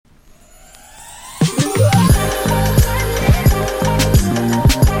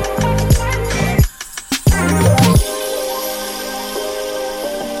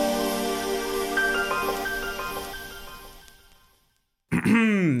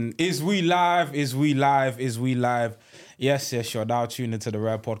Is we live? Is we live? Is we live? Yes, you're now tuned into the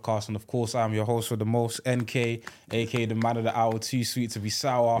Rare Podcast. And of course, I'm your host with the most, NK, aka the man of the hour, too sweet to be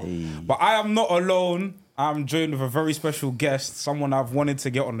sour. Hey. But I am not alone. I'm joined with a very special guest, someone I've wanted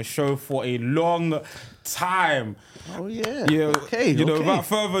to get on the show for a long time. Oh, yeah. Okay. Without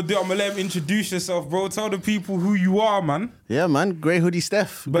further ado, I'm going to let him introduce yourself, bro. Tell the people who you are, man. Yeah, man. Grey Hoodie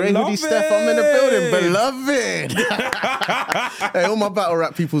Stef. Grey Hoodie Stef. I'm in the building. Beloved. Hey, all my battle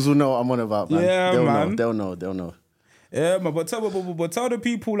rap peoples will know what I'm on about, man. Yeah, They'll know. Yeah, man, but tell the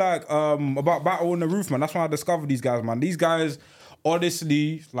people about Battle on the Roof, man. That's when I discovered these guys, man. These guys,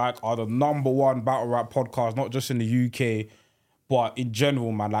 honestly, are the #1 battle rap podcast, not just in the UK, but in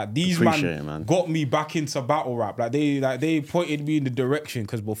general, man. These man got me back into battle rap. They pointed me in the direction,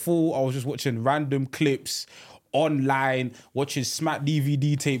 because before I was just watching random clips online, watching Smack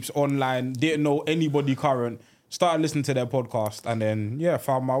DVD tapes online, didn't know anybody current. Started listening to their podcast and then,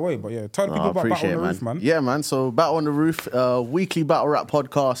 found my way. But tell the people about Battle on the Roof, man. Yeah, man. So Battle on the Roof, weekly battle rap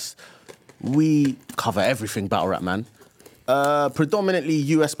podcast. We cover everything battle rap, man. Predominantly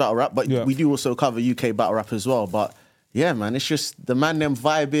US battle rap, but we do also cover UK battle rap as well. But yeah, man, it's just the man them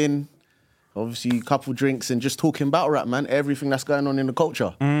vibing, obviously a couple drinks and just talking battle rap, man. Everything that's going on in the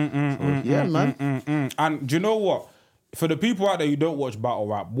culture. Man. And do you know what? For the people out there who don't watch battle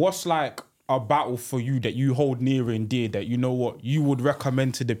rap, what's a battle for you that you hold near and dear that you know what you would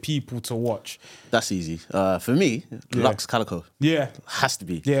recommend to the people to watch? That's easy. For me, Lux Calico. Yeah. Has to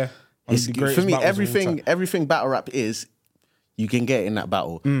be. Yeah. For me, everything battle rap is, you can get in that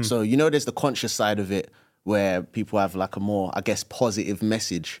battle. So, there's the conscious side of it where people have a more, I guess, positive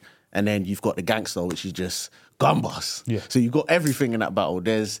message. And then you've got the gangster, which is just gun boss. Yeah. So you've got everything in that battle.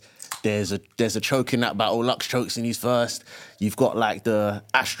 There's a choke in that battle. Lux chokes in his first. You've got the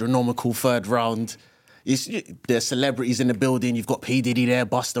astronomical third round. There's celebrities in the building. You've got P. Diddy there,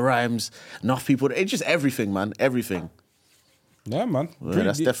 Busta Rhymes, enough people. It's just everything, man. Everything. Yeah, man. Yeah,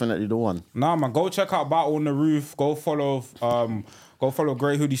 that's definitely the one. Nah, man. Go check out Battle on the Roof. Go follow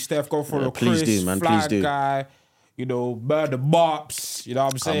Grey Hoodie Stef. Go follow Chris, please do, man. Flag Please do. Guy. Murder Bops. You know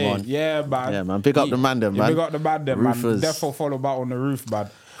what I'm saying? Yeah, man. Yeah, man. Big up the man, man. Big up the man, man. Therefore, follow Battle on the Roof, man.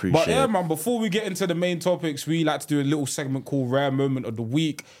 But yeah, man, before we get into the main topics, we like to do a little segment called Rare Moment of the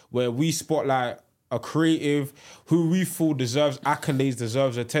Week, where we spotlight a creative who we feel deserves accolades,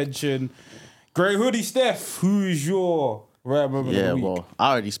 deserves attention. Grey Hoodie Stef, who is your Rare Moment of the Week? Well,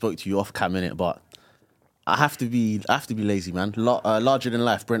 I already spoke to you off cam, innit, but I have to be lazy, man. Larger Than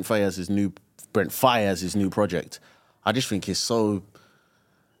Life, Brent Faiyaz's new project. I just think it's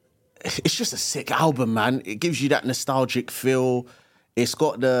just a sick album, man. It gives you that nostalgic feel. It's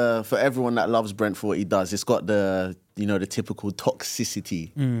got for everyone that loves Brent for what he does, it's got the typical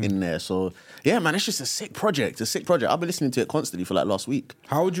toxicity in there. So, yeah, man, it's just a sick project. I've been listening to it constantly for last week.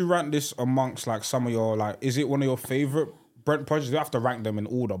 How would you rank this amongst some of your, is it one of your favorite Brent projects? You have to rank them in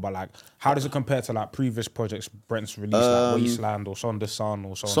order, but how does it compare to previous projects Brent's released, Wasteland or Son the Sun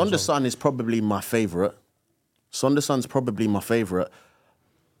or so on? Son the Sun is probably my favorite.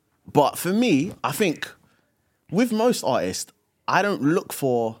 But for me, I think with most artists, I don't look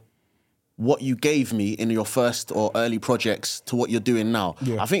for what you gave me in your first or early projects to what you're doing now.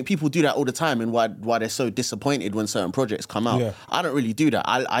 Yeah. I think people do that all the time, and why they're so disappointed when certain projects come out. Yeah. I don't really do that.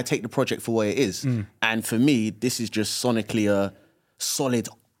 I take the project for what it is. And for me, this is just sonically a solid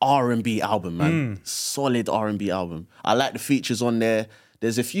RnB album, man. Solid RnB album. I like the features on there.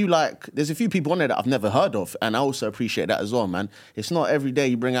 There's a few people on there that I've never heard of, and I also appreciate that as well, man. It's not every day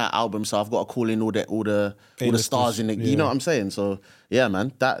you bring out albums, so I've got to call in all the stars in it. You know what I'm saying? So yeah,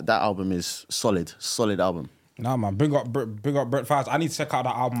 man, that album is solid album. Nah, man, big up Brent Faiyaz. I need to check out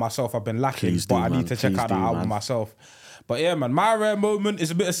that album myself. I've been lacking, I need to check out that album myself. But yeah, man, my rare moment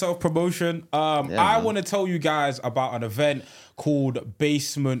is a bit of self-promotion. I want to tell you guys about an event called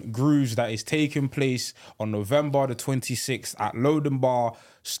Basement Grooves that is taking place on November the 26th at Loden Bar,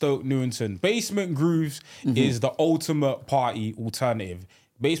 Stoke Newington. Basement Grooves is the ultimate party alternative.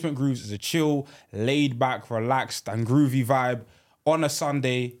 Basement Grooves is a chill, laid-back, relaxed and groovy vibe on a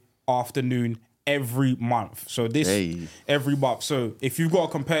Sunday afternoon every month. So every month. So if you've got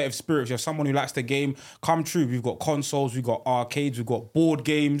a competitive spirit, if you're someone who likes the game, come true. We've got consoles, we've got arcades, we've got board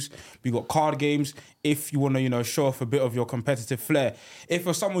games, we've got card games. If you want to, show off a bit of your competitive flair. If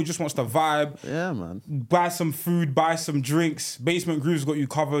you're someone who just wants to vibe, yeah, man, buy some food, buy some drinks, Basement Grooves got you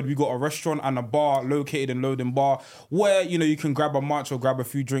covered. We got a restaurant and a bar located in Loden Bar where, you can grab a munch or grab a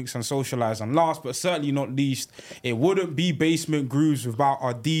few drinks and socialize. And last but certainly not least, it wouldn't be Basement Grooves without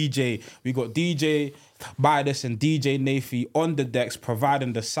our DJ. We got DJ Bias and DJ Nafi on the decks,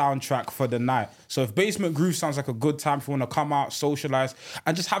 providing the soundtrack for the night. So if Basement Groove sounds like a good time if you want to come out, socialize,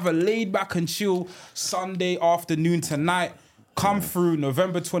 and just have a laid back and chill Sunday afternoon tonight, come through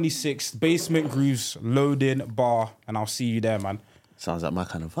November 26th, Basement Groove's Loading Bar, and I'll see you there, man. Sounds like my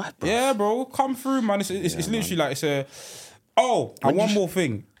kind of vibe, bro. Yeah, bro, come through, man. It's literally like it's a... Oh, and one more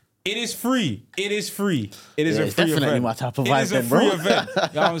thing. It is free. It is free. It is a free definitely event. my type of vibe, it is a bro. free event. You know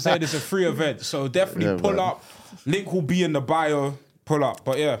what I'm saying? It's a free event. So definitely pull up. Link will be in the bio. Pull up.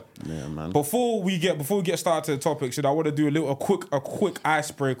 But yeah, man. Before we get started to the topic, I want to do a quick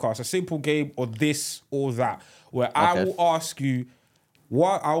icebreaker. It's a simple game, or this or that, where I will ask you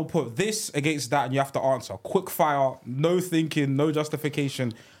what I will put this against that, and you have to answer. Quick fire, no thinking, no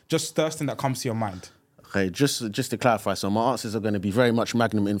justification, just first thing that comes to your mind. Okay, just to clarify, so my answers are going to be very much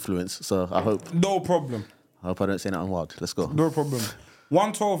Magnum influence. So I hope. No problem. I hope I don't say that on wild. Let's go. No problem.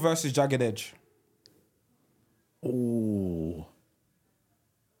 112 versus Jagged Edge. Ooh.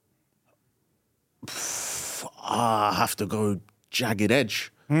 I have to go Jagged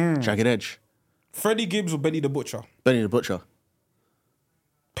Edge. Jagged Edge. Freddie Gibbs or Benny the Butcher? Benny the Butcher.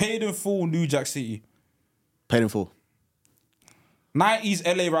 Paid in Full, New Jack City. Paid in Full. 90s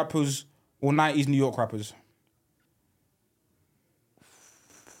LA rappers or 90s New York rappers?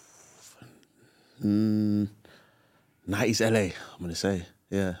 90s LA, I'm going to say.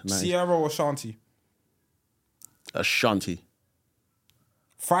 Yeah. 90s. Sierra or Ashanti? Ashanti.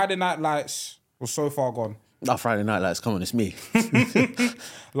 Friday Night Lights or So Far Gone? Oh, Friday Night Lights, come on, it's me.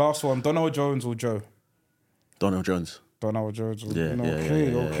 Last one, Donald Jones or Joe? Donald Jones. Donald Jones. Yeah,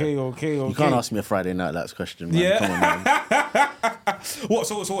 Okay. You can't ask me a Friday Night Lights question, man. Yeah. Come on, man. What?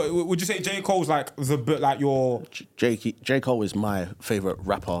 So would you say J. Cole's like your... J. Cole is my favourite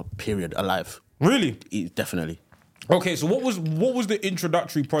rapper, period, alive. Really? Definitely. Okay, so what was the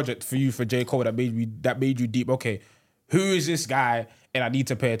introductory project for you for J. Cole that made you deep? Okay, who is this guy and I need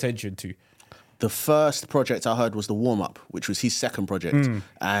to pay attention to? The first project I heard was The Warm Up, which was his second project.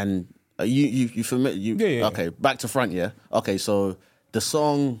 And you familiar? Yeah. Okay, back to front, yeah? Okay, so the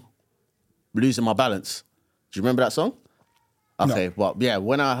song Losing My Balance, do you remember that song? Okay, No. Well, yeah,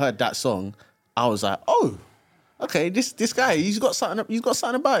 when I heard that song, I was like, oh, okay, this guy, he's got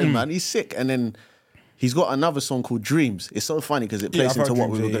something about him, man. He's sick. And then he's got another song called Dreams. It's so funny because it plays into what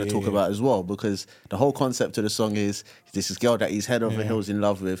we were going to talk about as well, because the whole concept of the song is this girl that he's head over heels in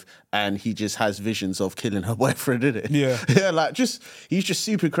love with, and he just has visions of killing her boyfriend, innit? Yeah. Yeah, he's just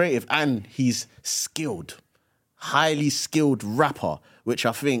super creative, and he's skilled, highly skilled rapper, which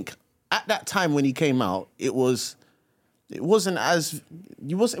I think at that time when he came out, it wasn't as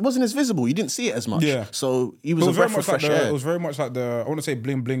visible. You didn't see it as much. Yeah. So he was a breath of fresh air. It was very much like I want to say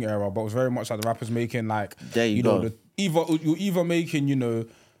bling bling era, but it was very much like the rappers making like there you go. You're either making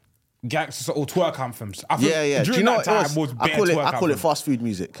gangster or twerk anthems. I think Yeah. During Do you know that what time it was? bare I call twerk it anthem. fast food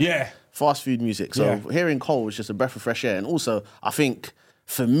music. Yeah. Fast food music. So hearing Cole was just a breath of fresh air. And also, I think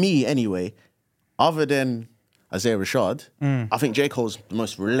for me anyway, other than Isaiah Rashad, I think J. Cole's the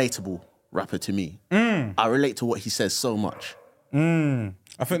most relatable rapper to me. I relate to what he says so much. I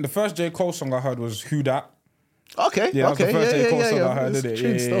think the first J. Cole song I heard was Who Dat. Okay. Yeah, that was the first J. Cole song I heard, It's didn't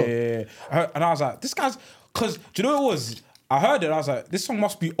tune it? still. Yeah. And I was like, this guy's... Because, do you know what it was? I heard it, I was like, this song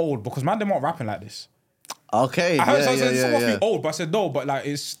must be old because man, they're not rapping like this. Okay. I heard this song must be old, but I said, no, but like,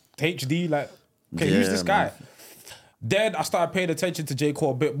 it's HD, like, okay, who's this guy? Man. Then I started paying attention to J.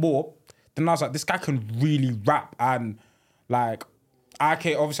 Cole a bit more. Then I was like, this guy can really rap. And like,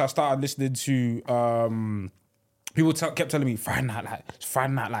 obviously I started listening to... people kept telling me Friday Night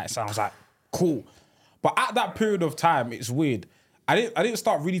Lights. And I was like, cool. But at that period of time, it's weird. I didn't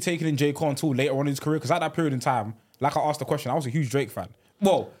start really taking in J. Cole until later on in his career, because at that period in time, like I asked the question, I was a huge Drake fan.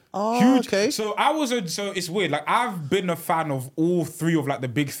 Well, huge. Okay. So so it's weird. Like I've been a fan of all three of like the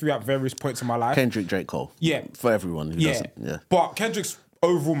big three at various points in my life. Kendrick, Drake, Cole. Yeah. For everyone who doesn't. Yeah. But Kendrick's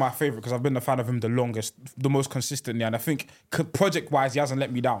overall my favorite because I've been a fan of him the longest, the most consistently, and I think project-wise, he hasn't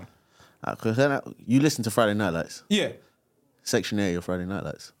let me down. You listen to Friday Night Lights? Yeah. Section A of Friday Night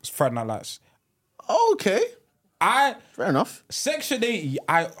Lights? It's Friday Night Lights. Okay. Fair enough. Section 80,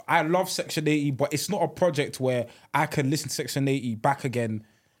 I love Section 80, but it's not a project where I can listen to Section 80 back again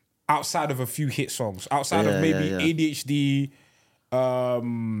outside of a few hit songs. Outside of maybe ADHD,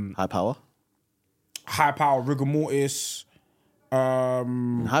 High Power, Rigor Mortis.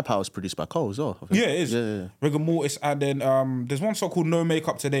 High Power is produced by Cole as well. I think. Yeah, it is. Yeah. Rigor Mortis, and then there's one song called No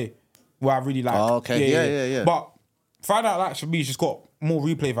Makeup Today, where I really like. Oh, okay. Yeah. But Friday Night Lights for me, it's just got more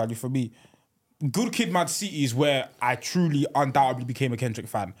replay value for me. Good Kid, Mad City is where I truly, undoubtedly became a Kendrick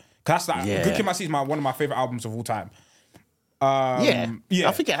fan. Cause that's Good Kid, Mad City is one of my favorite albums of all time. I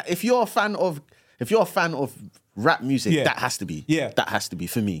think if you're a fan of if you're a fan of rap music, that has to be. Yeah. That has to be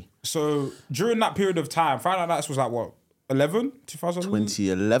for me. So during that period of time, Friday Night Lights was like what, 11?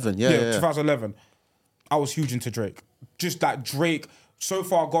 2011, yeah. 2011. I was huge into Drake. Just like Drake, So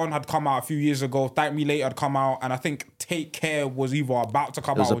Far Gone had come out a few years ago. Thank Me Later had come out, and I think Take Care was either about to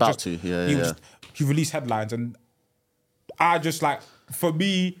come out. He released headlines, and I just like, for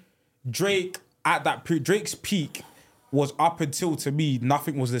me, Drake at that Drake's peak was up until, to me,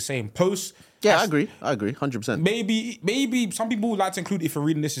 nothing was the same. Post. Yeah, I agree, 100%. Maybe some people would like to include If You're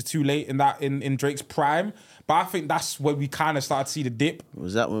Reading This Is Too Late in Drake's prime, but I think that's when we kind of started to see the dip.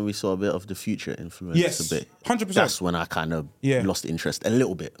 Was that when we saw a bit of the Future influence? Yes, a bit. 100%. That's when I kind of lost interest a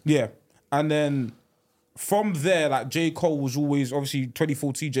little bit. Yeah, and then from there, like J. Cole was always, obviously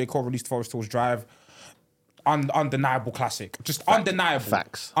 2014, J. Cole released Forest Hills Drive. Undeniable classic. Just undeniable.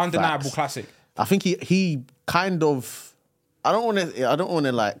 Undeniable classic. I think he kind of... I don't want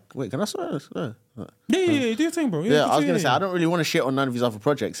to like... Wait, can I swear? Yeah, do your thing, bro. Yeah, I was going to say, I don't really want to shit on none of his other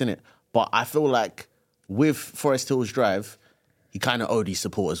projects, innit? But I feel like with Forest Hills Drive, he kind of owed his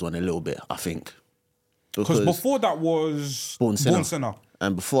supporters one a little bit, I think. Because before that was... Born Sinner.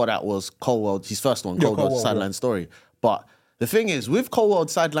 And before that was Cold World, his first one, Cold World Sideline Story. But the thing is, with Cold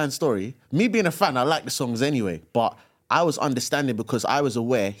World Sideline Story, me being a fan, I like the songs anyway, but I was understanding because I was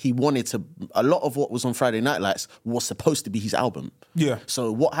aware he wanted to... A lot of what was on Friday Night Lights was supposed to be his album. Yeah. So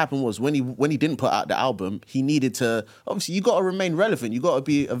what happened was when he didn't put out the album, he needed to... Obviously, you got to remain relevant. You got to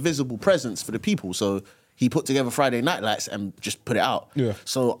be a visible presence for the people. So he put together Friday Night Lights and just put it out. Yeah.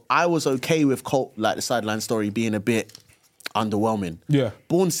 So I was okay with the Sideline Story being a bit underwhelming. Yeah.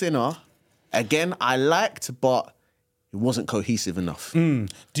 Born Sinner, again, I liked, but... It wasn't cohesive enough. Do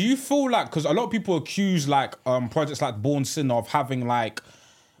you feel like, because a lot of people accuse like projects like Born Sinner of having like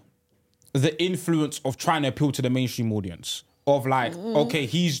the influence of trying to appeal to the mainstream audience, of like, okay,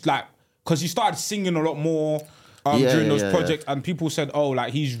 he's like, because he started singing a lot more during those projects, and people said, oh,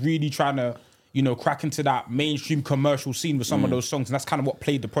 like he's really trying to, you know, crack into that mainstream commercial scene with some of those songs, and that's kind of what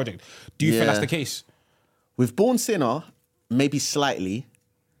played the project. Do you think that's the case? With Born Sinner, maybe slightly.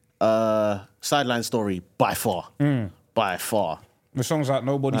 Sideline Story, by far. By far. The songs like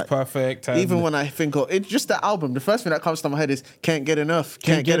Nobody's Perfect. And even when I think of it's just the album, the first thing that comes to my head is Can't Get Enough.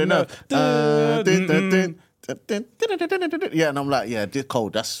 Can't Get Enough. Yeah, and I'm like, yeah, this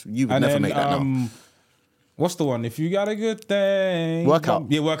cold. That's you would never make that now. What's the one? If you got a good thing. Workout.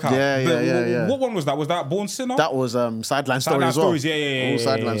 Yeah, Workout. Yeah. What one was that? Was that Born Sinner? That was Sideline Story as well. Stories, yeah.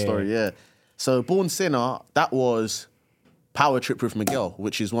 Sideline Story, yeah. So Born Sinner, that was Power Trip with Miguel,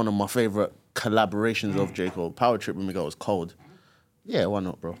 which is one of my favourite collaborations of J. Cole. Power Trip with Miguel was cold. Yeah, why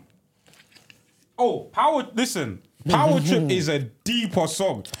not, bro? Oh, Power Trip is a deeper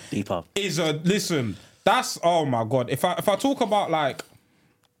song. That's, oh my God. If I talk about like...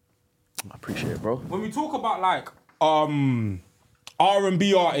 I appreciate it, bro. When we talk about like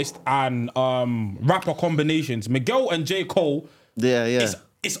R&B artists and rapper combinations, Miguel and J. Cole,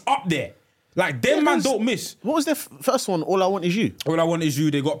 it's up there. Like, them man don't miss. What was their first one? All I Want Is You. All I Want Is You.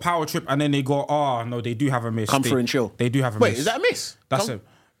 They got Power Trip, and then they got, they do have a miss. Come Through and Chill. They do have a miss. Wait, is that a miss? That's it.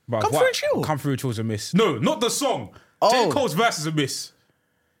 Come Through and Chill. Come Through and Chill is a miss. No, not the song. J. Cole's verse is a miss.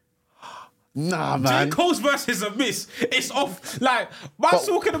 Nah, man. J. Cole's verse is a miss. It's off. Like, man's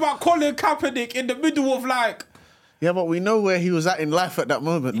talking about Colin Kaepernick in the middle of like... Yeah, but we know where he was at in life at that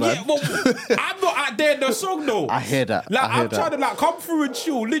moment, man. Yeah, but I'm not out there in the song, though. I hear that. Like, I'm trying to, like, Come Through and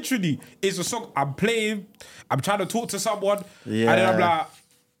Chill, literally, is a song I'm playing. I'm trying to talk to someone. Yeah. And then I'm like,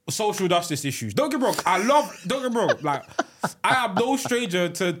 social justice issues. Don't get me wrong. Like, I am no stranger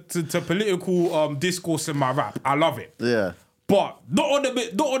to political discourse in my rap. I love it. Yeah. But not on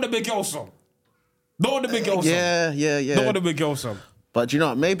the Big Girl song. Not on the Big Girl song. Yeah. Not on the Big Girl song. But do you know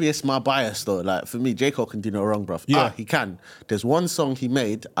what? Maybe it's my bias though. Like for me, J. Cole can do no wrong, bruv. Yeah, he can. There's one song he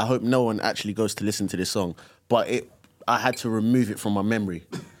made. I hope no one actually goes to listen to this song. But I had to remove it from my memory.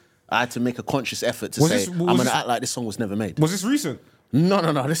 I had to make a conscious effort to I'm gonna act like this song was never made. Was this recent? No.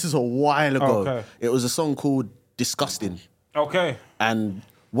 This is a while ago. Okay. It was a song called Disgusting. Okay. And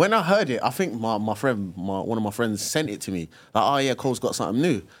when I heard it, I think one of my friends sent it to me. Like, oh yeah, Cole's got something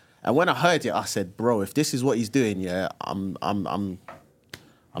new. And when I heard it, I said, bro, if this is what he's doing, yeah, I'm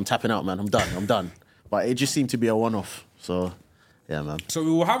tapping out, man. I'm done. But it just seemed to be a one-off. So, yeah, man. So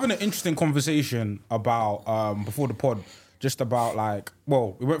we were having an interesting conversation about, before the pod, just about like,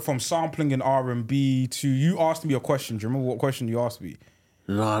 well, we went from sampling in R&B to, you asked me a question. Do you remember what question you asked me?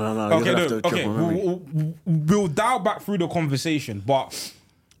 No. Okay, we'll dial back through the conversation. But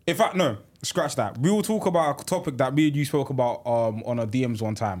scratch that. We will talk about a topic that me and you spoke about on our DMs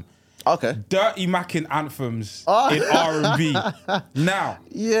one time. Okay. Dirty Mackin' anthems in R&B. Now.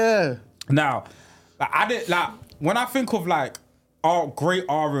 Yeah. Now, Like I did like when I think of like great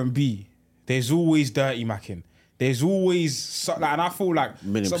R&B, there's always Dirty Mackin. There's always and I feel like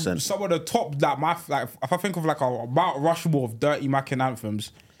some of the top like if I think of like a Mount Rushmore of Dirty Mackin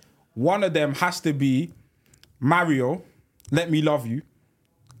anthems, one of them has to be Mario, Let Me Love You.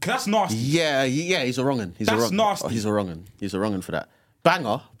 Cause that's nasty. Yeah, he's a wrong'un. That's nasty. Oh, he's a wrong'un. He's a wrong'un for that.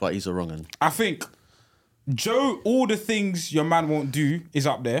 Banger, but he's a wrong'un. I think Joe, All the Things Your Man Won't Do is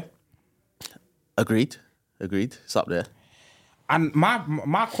up there. Agreed. It's up there. And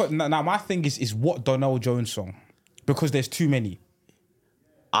my thing is what Donnell Jones song? Because there's too many.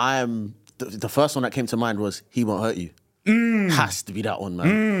 The first one that came to mind was He Won't Hurt You. Has to be that one,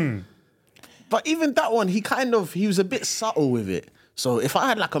 man. But even that one, he was a bit subtle with it. So if I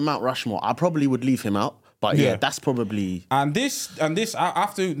had like a Mount Rushmore, I probably would leave him out. But yeah, that's probably... And this, I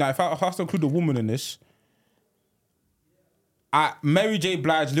have to... Now, if I have to include a woman in this, Mary J.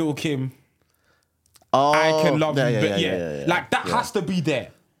 Blige, Lil' Kim, I Can Love You. Yeah. Like, that has to be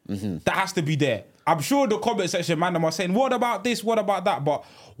there. Mm-hmm. That has to be there. I'm sure the comment section, man, them are saying, what about this? What about that? But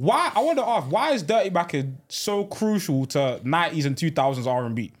why? I want to ask, why is Dirty Mackin so crucial to 90s and 2000s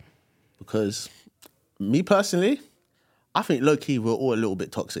R&B? Because me personally, I think low-key we're all a little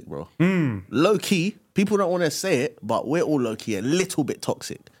bit toxic, bro. Low-key, people don't want to say it, but we're all low-key a little bit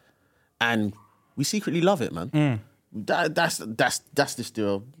toxic. And we secretly love it, man. That's just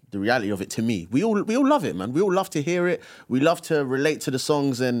the reality of it to me. We all love it, man. We all love to hear it. We love to relate to the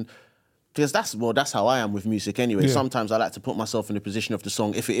songs, and because that's how I am with music anyway. Yeah. Sometimes I like to put myself in the position of the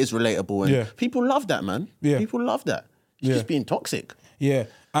song if it is relatable, and people love that, man. Yeah. People love that. It's just being toxic. Yeah.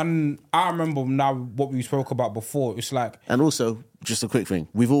 And I remember now what we spoke about before. It's like... And also, just a quick thing.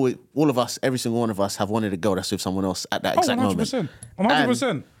 We've all of us, every single one of us have wanted a girl that's with someone else at that exact 100%. moment.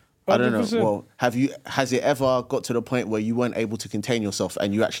 100%. I don't know. Well, has it ever got to the point where you weren't able to contain yourself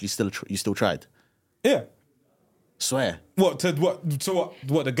and you actually still tried? Yeah. Swear. What,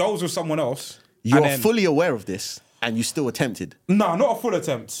 the girls with someone else? You're fully aware of this and you still attempted? No, not a full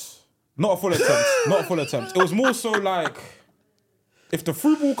attempt. Not a full attempt. It was more so like, if the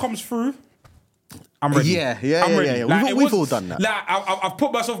through ball comes through, I'm ready. I'm ready. Yeah. Like, we've all done that. Like, I've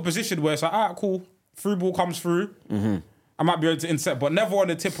put myself in a position where it's like, all right, cool, through ball comes through, I might be able to intercept, but never on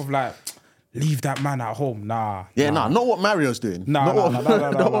the tip of like, leave that man at home. Nah. Not what Mario's doing. Not what Mario's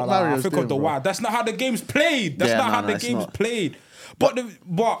doing. I think of the wild. That's not how the game's played. That's not how the game's played. But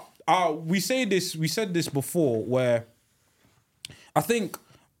we said this before, where I think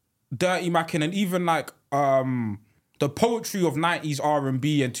Dirty Mackin and even like the poetry of 90s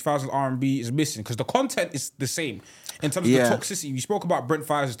R&B and 2000s R&B is missing, because the content is the same in terms of the toxicity. We spoke about Brent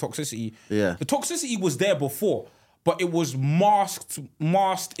Faiyaz's toxicity. Yeah. The toxicity was there before, but it was masked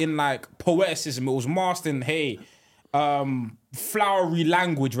in like poeticism. It was masked in, flowery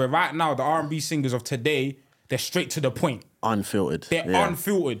language, where right now the R&B singers of today, they're straight to the point. Unfiltered. They're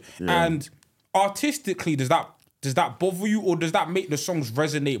unfiltered. Yeah. And artistically, does that bother you, or does that make the songs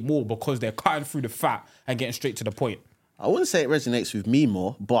resonate more because they're cutting through the fat and getting straight to the point? I wouldn't say it resonates with me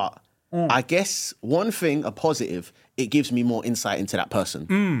more, but I guess one thing, a positive, it gives me more insight into that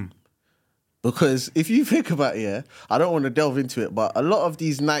person. Because if you think about it, I don't want to delve into it, but a lot of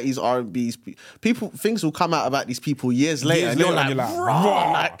these 90s R&B's, things will come out about these people years later, and you're like,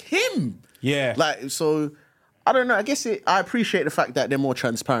 raw, like him. Yeah. Like, so, I don't know, I guess I appreciate the fact that they're more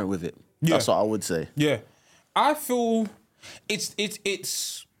transparent with it. Yeah. That's what I would say. Yeah. I feel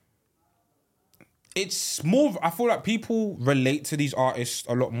it's more, I feel like people relate to these artists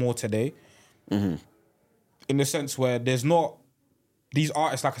a lot more today. In the sense where there's not, these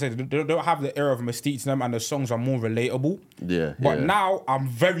artists, like I said, they don't have the air of mystique to them, and the songs are more relatable. Yeah. But now I'm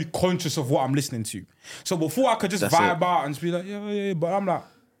very conscious of what I'm listening to. So before I could just vibe out and just be like, yeah, but I'm like,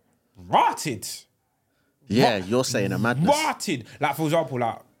 rotted. Yeah, you're saying a madness. Rotted. Like, for example,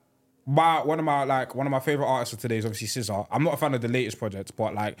 like, one of my favorite artists of today is obviously SZA. I'm not a fan of the latest projects,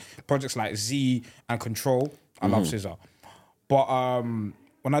 but like projects like Z and Control, I love SZA. But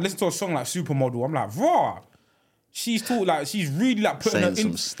when I listen to a song like Supermodel, I'm like, raw. She's really like putting saying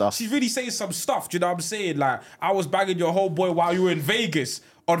some stuff. She's really saying some stuff. Do you know what I'm saying? Like, I was bagging your whole boy while you were in Vegas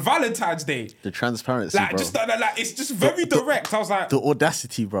on Valentine's Day. The transparency, like, bro. Just like, it's just very direct. I was like, the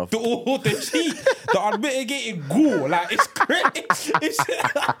audacity, bro. The cheat, the unmitigated gore. Like, it's great. It's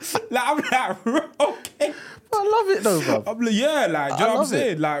like, I'm like, okay. I love it though, bro. I'm like, yeah, like, do you know what I'm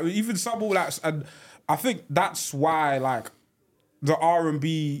saying? Like, even some like, and I think that's why like the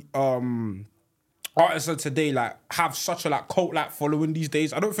R&B artists of today like have such a like cult like following these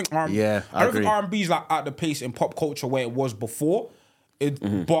days. I don't think R&B. I don't think R&B is like at the pace in pop culture where it was before.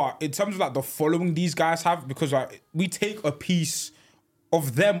 But in terms of like the following these guys have, because like we take a piece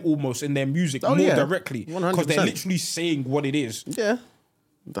of them almost in their music more directly. 100%. Because they're literally saying what it is. Yeah.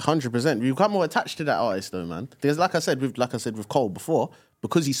 100%. You become more attached to that artist though, man. Because like I said with Cole before,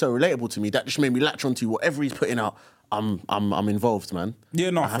 because he's so relatable to me, that just made me latch onto whatever he's putting out. I'm involved, man.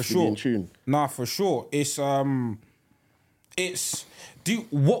 Yeah, no, I have for to sure. be in tune. Nah, for sure.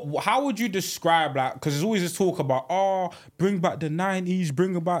 How would you describe that? Because there's always this talk about bring back the 90s,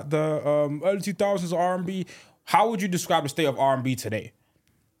 bring back the early 2000s R&B. How would you describe the state of R&B today?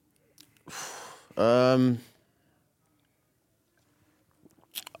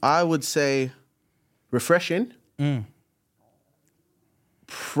 I would say refreshing.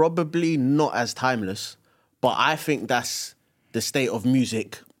 Probably not as timeless, but I think that's the state of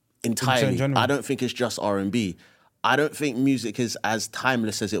music entirely. I don't think it's just R&B. I don't think music is as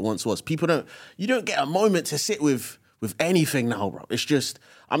timeless as it once was. You don't get a moment to sit with anything now, bro. It's just,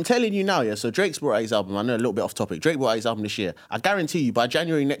 I'm telling you now, yeah, so Drake's brought out his album. I know a little bit off topic. Drake brought out his album this year. I guarantee you by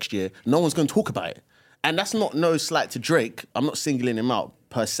January next year, no one's going to talk about it. And that's not no slight to Drake. I'm not singling him out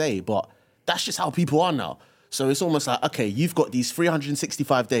per se, but that's just how people are now. So it's almost like, okay, you've got these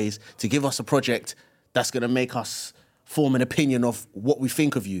 365 days to give us a project that's going to make us form an opinion of what we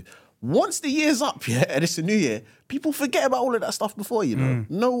think of you. Once the year's up, yeah, and it's a new year, people forget about all of that stuff before, you know.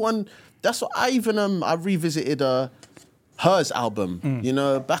 No one, that's what I even, I revisited Her's album, you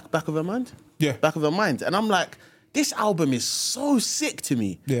know, Back of Her Mind? Yeah. Back of Her Mind. And I'm like, this album is so sick to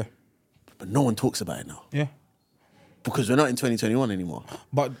me. Yeah. But no one talks about it now. Yeah. Because we're not in 2021 anymore.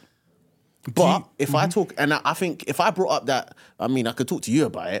 But if I talk, and I think if I brought up that, I mean, I could talk to you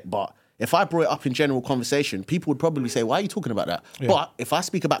about it, but if I brought it up in general conversation, people would probably say, why are you talking about that? Yeah. But if I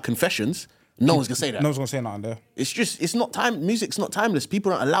speak about Confessions, no one's going to say that. No one's going to say nothing there. It's just, it's not time, music's not timeless.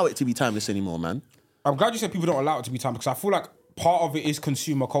 People don't allow it to be timeless anymore, man. I'm glad you said people don't allow it to be timeless, because I feel like part of it is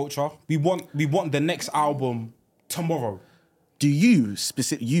consumer culture. We want the next album tomorrow. Do you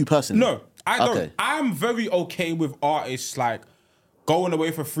personally? No, I don't. Okay. I'm very okay with artists like going away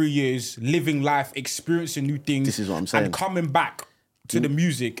for 3 years, living life, experiencing new things. This is what I'm saying. And coming back to the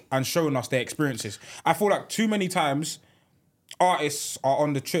music and showing us their experiences. I feel like too many times artists are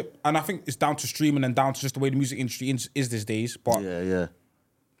on the trip, and I think it's down to streaming and down to just the way the music industry is these days, but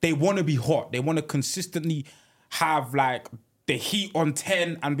they want to be hot. They want to consistently have like the heat on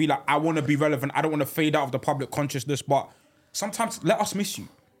 10 and be like, I want to be relevant. I don't want to fade out of the public consciousness, but sometimes let us miss you.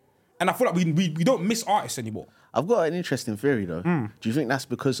 And I feel like we don't miss artists anymore. I've got an interesting theory though. Do you think that's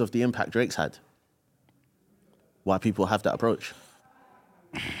because of the impact Drake's had? Why people have that approach?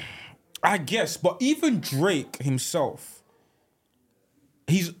 I guess, but even Drake himself,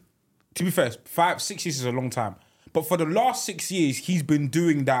 to be fair, 5-6 years is a long time. But for the last 6 years, he's been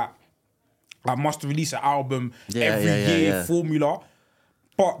doing that. I must release an album every year formula.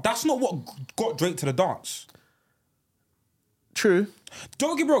 But that's not what got Drake to the dance. True.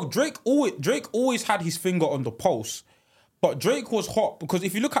 Don't get me wrong, Drake always had his finger on the pulse. But Drake was hot because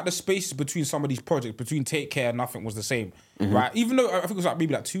if you look at the spaces between some of these projects, between Take Care and Nothing was the same, right? Even though I think it was like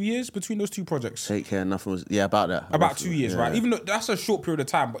maybe like 2 years between those two projects. Take Care and Nothing was, about that. About 2 years, right? Even though that's a short period of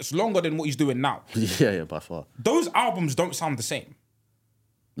time, but it's longer than what he's doing now. Yeah, by far. Those albums don't sound the same.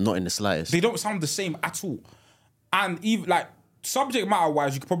 Not in the slightest. They don't sound the same at all. And even like subject matter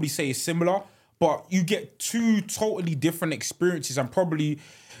wise, you could probably say it's similar, but you get two totally different experiences, and probably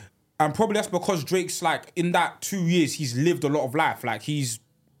that's because Drake's like in that 2 years he's lived a lot of life. Like he's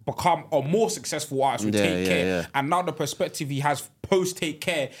become a more successful artist with Take Care, and now the perspective he has post Take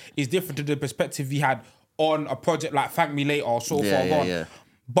Care is different to the perspective he had on a project like Thank Me Later or So Far Gone.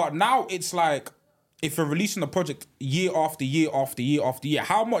 But now it's like, if you're releasing a project year after year after year after year,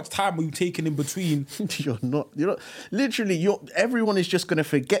 how much time are you taking in between? You're not. Literally, everyone is just going to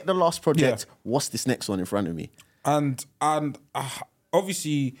forget the last project. Yeah. What's this next one in front of me? And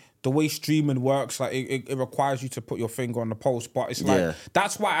obviously, the way streaming works, like it requires you to put your finger on the pulse. But it's like,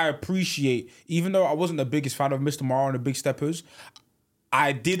 that's why I appreciate, even though I wasn't the biggest fan of Mr. Morale and the Big Steppers,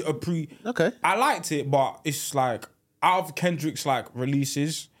 I did appreciate. Okay. I liked it, but it's like, out of Kendrick's like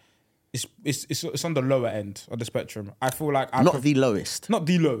releases, it's on the lower end of the spectrum. I feel like the lowest,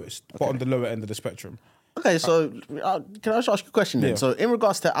 but on the lower end of the spectrum. Okay, so can I just ask you a question then? So in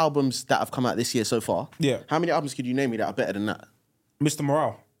regards to albums that have come out this year so far, how many albums could you name me that are better than that? Mr.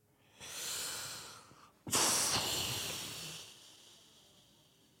 Morale.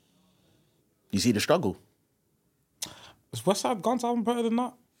 You see the struggle? Is West Side Gun's album better than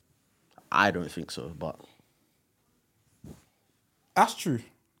that? I don't think so, but that's true.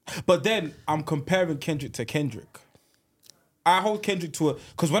 But then I'm comparing Kendrick to Kendrick. I hold Kendrick to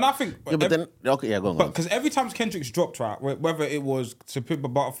because when I think go on. Because every time Kendrick's dropped, right, whether it was To Pimp a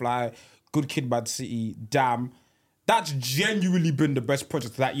Butterfly, Good Kid, Mad City, Damn, that's genuinely been the best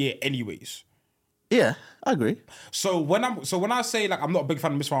project of that year anyways. Yeah, I agree. So when I say like I'm not a big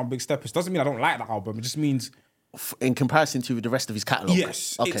fan of Mr. RnB Stef, it doesn't mean I don't like that album. It just means in comparison to the rest of his catalogue.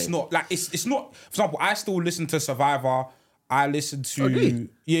 Yes, okay. It's not like it's not. For example, I still listen to Survivor. I listen to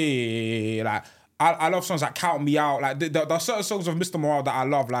yeah. Like I love songs like Count Me Out. Like there are certain songs of Mr. Morale that I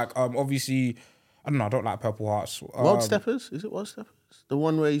love. Like obviously, I don't know. I don't like Purple Hearts. World Steppers? Is it World Steppers? The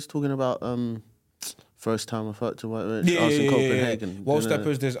one where he's talking about first time I fucked to Copenhagen. World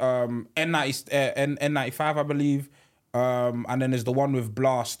Steppers. There's N95, I believe. And then there's the one with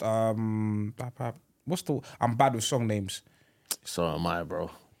Blast. I'm bad with song names. So am I, bro.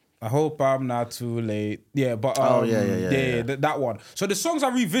 I hope I'm not too late. Yeah, but that one. So the songs I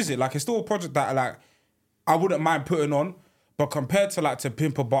revisit, like it's still a project that like I wouldn't mind putting on, but compared to like To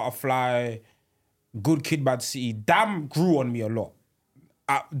Pimp a Butterfly, Good Kid, Mad City, Damn grew on me a lot.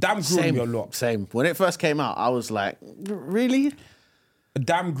 Same. When it first came out, I was like, really?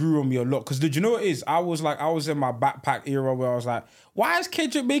 Damn grew on me a lot. Because did you know what it is? I was in my backpack era where I was like, why is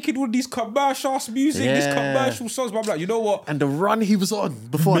Kendrick making all these commercial music, these commercial songs? But I'm like, you know what? And the run he was on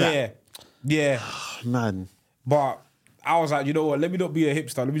before that. Yeah. Man. But I was like, you know what? Let me not be a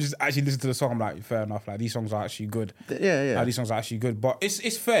hipster. Let me just actually listen to the song. I'm like, fair enough. Like, these songs are actually good. Yeah. Like, these songs are actually good. But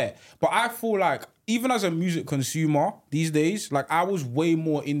it's fair. But I feel like, even as a music consumer these days, like, I was way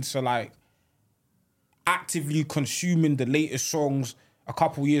more into, like, actively consuming the latest songs a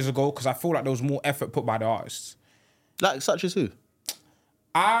couple years ago because I feel like there was more effort put by the artists. Like, such as who?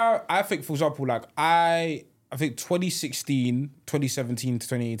 I think, for example, like, I think 2016, 2017 to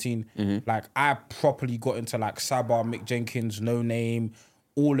 2018, like, I properly got into, like, Sabah, Mick Jenkins, No Name,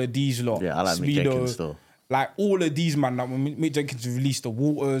 all of these lot. Yeah, I like Speedo, Mick Jenkins still. Like, all of these, man, like, when Mick Jenkins released The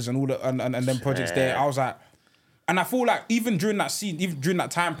Waters and all the, and then projects there, I was like, and I feel like even during that scene, even during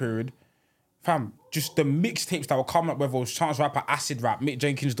that time period, fam, just the mixtapes that were coming up, whether it was Chance Rapper, Acid Rap, Mick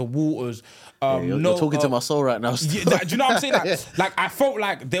Jenkins, The Waters. You're talking to my soul right now. Yeah, do you know what I'm saying? Like, like I felt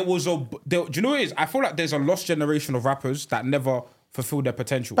like do you know what it is? I feel like there's a lost generation of rappers that never fulfilled their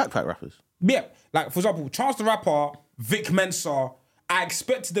potential. Backpack rappers. Yeah. Like, for example, Chance the Rapper, Vic Mensa, I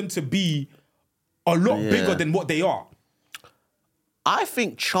expected them to be a lot bigger than what they are. I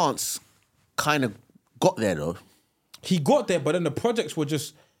think Chance kind of got there, though. He got there, but then the projects were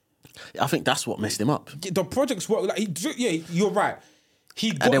just... I think that's what messed him up. The projects were like, you're right.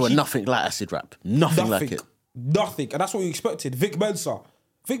 And they were nothing like Acid Rap. Nothing like it. Nothing. And that's what we expected. Vic Mensa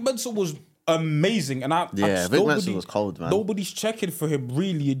was amazing. And Vic Mensa was cold, man. Nobody's checking for him,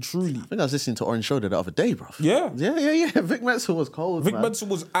 really and truly. I think I was listening to Orange Shoulder the other day, bro. Yeah. Vic Mensa was cold, Vic Mensa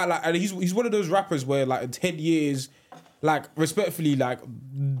was, like, and he's one of those rappers where, like, in 10 years, like, respectfully, like,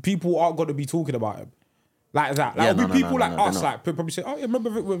 people aren't going to be talking about him. Like that. Like, people like us, like, probably say, oh, yeah, remember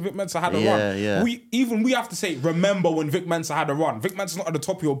when Vic Mensa had a run? Yeah. We have to say, remember when Vic Mensa had a run. Vic Mensa's not at the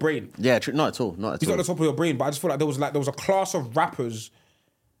top of your brain. Yeah, not at all. He's not at the top of your brain, but I just feel like there was a class of rappers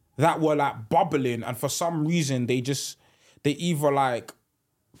that were, like, bubbling, and for some reason, they either, like,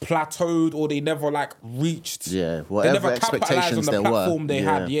 plateaued or they never, like, reached. Yeah, whatever expectations there were. They never capitalized on the platform they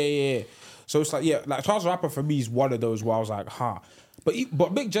had. Yeah. So it's like, like, Chance Rapper for me is one of those where I was like, But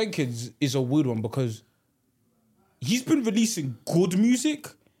Mick Jenkins is a weird one because he's been releasing good music.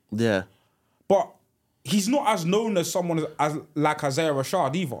 Yeah. But he's not as known as someone as like Isaiah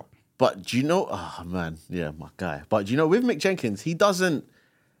Rashad either. But do you know... Oh, man. Yeah, my guy. But do you know, with Mick Jenkins, he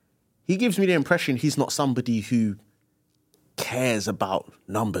gives me the impression he's not somebody who cares about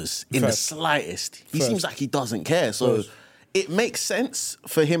numbers in the slightest. He seems like he doesn't care. So it makes sense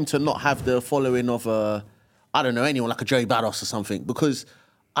for him to not have the following of I don't know, anyone like a Joey Badass or something, because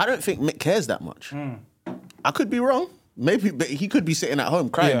I don't think Mick cares that much. I could be wrong. Maybe, but he could be sitting at home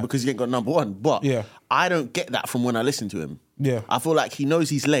crying because he ain't got number one. But I don't get that from when I listen to him. Yeah. I feel like he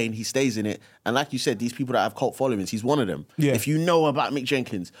knows his lane, he stays in it. And like you said, these people that have cult followings, he's one of them. Yeah. If you know about Mick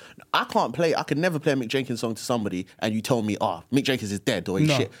Jenkins, I could never play a Mick Jenkins song to somebody and you tell me, Mick Jenkins is dead or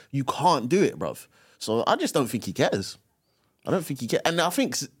he's shit. You can't do it, bruv. So I just don't think he cares. I don't think he cares. And I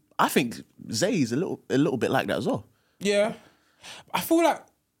think Zay's a little bit like that as well. Yeah. I feel like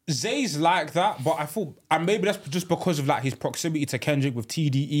Zay's like that, but and maybe that's just because of, like, his proximity to Kendrick with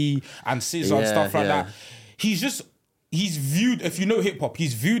TDE and SZA and stuff like that. He's viewed, if you know hip hop,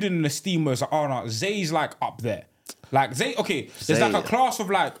 he's viewed in an esteem as, Zay's, like, up there. Like, Zay, okay, there's like a class of,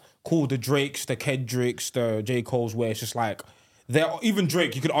 like, cool, the Drakes, the Kendricks, the J. Cole's, where it's just like, even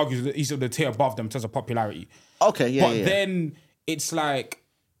Drake, you could argue that he's the tier above them in terms of popularity. Okay, yeah. But then it's like,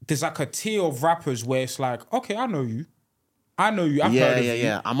 there's like a tier of rappers where it's like, okay, I know you. I've heard of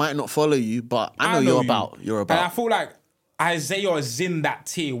you. I might not follow you, but I know you're about. And I feel like Isaiah is in that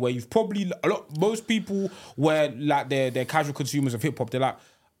tier where you've probably most people where like they're casual consumers of hip hop. They're like,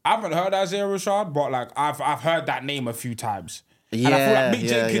 I haven't heard Isaiah Rashad, but like I've heard that name a few times. Yeah, and I feel like Mick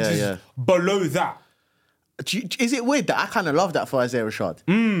Jenkins is below that. Is it weird that I kind of love that for Isaiah Rashad?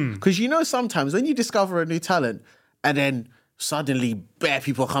 Because you know sometimes when you discover a new talent and then suddenly bare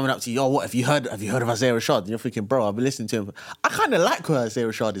people are coming up to you, yo, what have you heard of Isaiah Rashad? And you're thinking, bro, I've been listening to him. I kind of like where Isaiah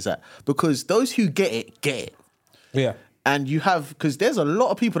Rashad is at because those who get it. Yeah. And you have, because there's a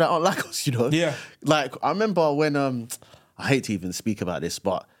lot of people that aren't like us, you know? Yeah. Like, I remember when, I hate to even speak about this,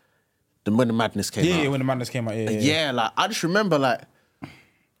 but when the madness came out. Yeah, when the madness came out, Yeah, like, I just remember, like,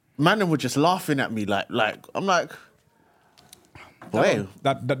 man were just laughing at me, like, I'm like, wait.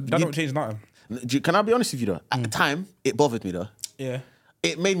 That don't change nothing. Can I be honest with you, though? At the time, it bothered me, though. Yeah.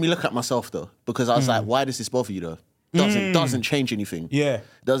 It made me look at myself, though, because I was like, why does this bother you, though? Doesn't change anything. Yeah.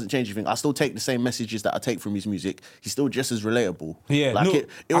 Doesn't change anything. I still take the same messages that I take from his music. He's still just as relatable. Yeah. Like no,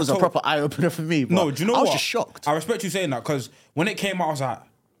 it was a proper eye-opener for me. But no, do you know what? I was just shocked. I respect you saying that because when it came out, I was like,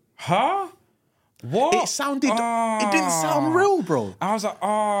 huh? What? It didn't sound real, bro. I was like,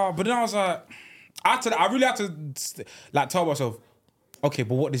 but then I was like, I really had to like tell myself, okay,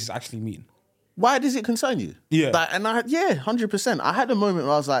 but what does this actually mean? Why does it concern you? Yeah. Like, and 100%. I had a moment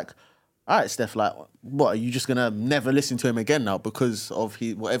where I was like, all right, Steph, like, what, are you just going to never listen to him again now because of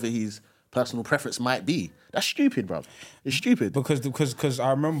whatever his personal preference might be? That's stupid, bro. It's stupid. Because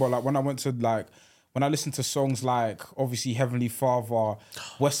I remember, like, when I listened to songs like, obviously, Heavenly Father,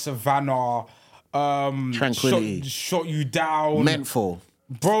 West Savannah, Tranquility, Shot You Down. Meant For.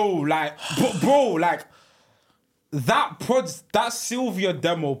 Bro, like, that Sylvia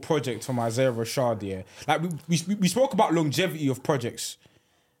demo project from Isaiah Rashad, yeah. Like, we spoke about longevity of projects.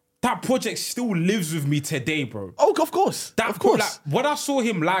 That project still lives with me today, bro. Oh, of course. Of course. Like, when I saw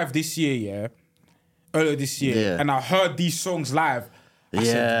him live this year, earlier this year, and I heard these songs live, I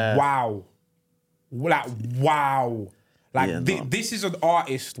said, wow. Like, wow. Like, this is an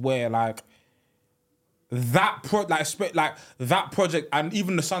artist where, like, that project, and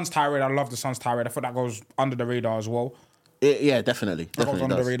even the Sun's Tirade, I love the Sun's Tirade. I thought that goes under the radar as well. Yeah, definitely. That goes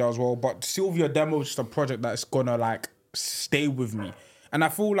under the radar as well. But Sylvia Demo is just a project that's gonna, like, stay with me. And I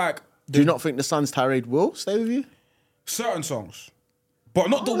feel like... Do you not think the Sun's Tirade will stay with you? Certain songs. But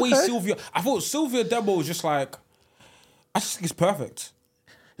not the way Sylvia... I thought Sylvia Demo was just like... I just think it's perfect.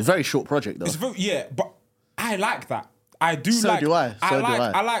 It's a very short project, though. It's but I like that. I do so like... Do I.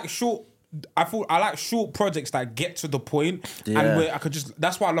 I like short... I like short projects that get to the point and where I could just...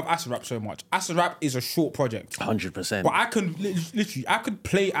 That's why I love acid rap so much. Acid rap is a short project. 100%. But I can literally... I could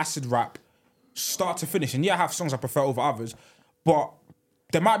play acid rap start to finish. And yeah, I have songs I prefer over others. But...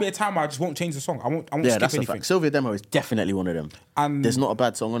 There might be a time where I just won't change the song. I won't skip that's anything. A fact. Sylvia Demo is definitely one of them. And there's not a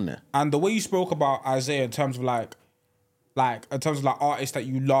bad song on there. And the way you spoke about Isaiah in terms of like artists that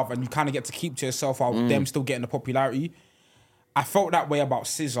you love and you kind of get to keep to yourself while them still getting the popularity, I felt that way about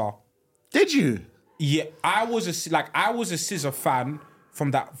SZA. Did you? Yeah, I was a SZA fan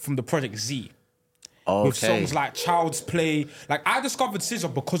from the Project Z. Okay. With songs like Child's Play. Like I discovered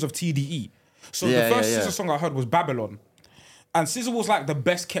SZA because of TDE. So the first SZA song I heard was Babylon. And SZA was like the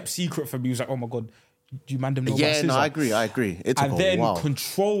best kept secret for me. He was like, oh my God, do you man them know about SZA? Yeah, no, I agree. And then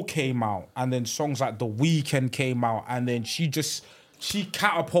Control came out. And then songs like The Weeknd came out. And then she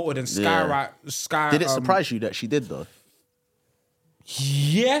catapulted and sky. Did it surprise you that she did though?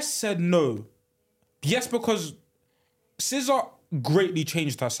 Yes and no. Yes, because SZA greatly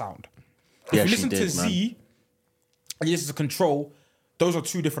changed her sound. If you listen to Z and you listen to Control, those are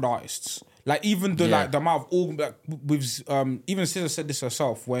two different artists. Like even the amount of even SZA said this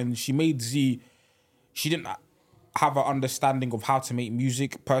herself when she made Z, she didn't have an understanding of how to make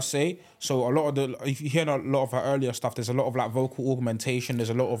music per se. So a lot of if you hear a lot of her earlier stuff, there's a lot of like vocal augmentation.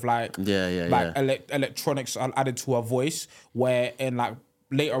 There's a lot of electronics added to her voice. Where and like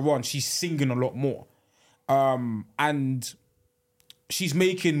later on, she's singing a lot more, and she's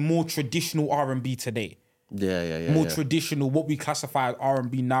making more traditional RnB today. More traditional, what we classify as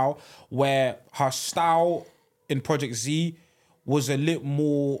R&B now, where her style in Project Z was a little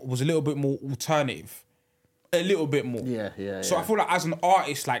bit more alternative. A little bit more. So I feel like as an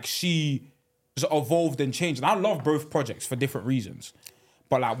artist, like she's evolved and changed. And I love both projects for different reasons.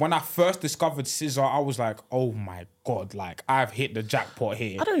 But like when I first discovered SZA, I was like, oh my God, like I've hit the jackpot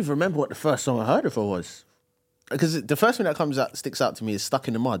here. I don't even remember what the first song I heard of her was. Because the first thing that sticks out to me is Stuck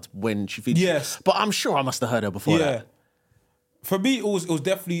in the Mud when she featured. Yes. But I'm sure I must have heard her before that. For me, it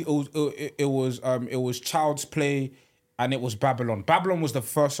was Child's Play and it was Babylon. Babylon was the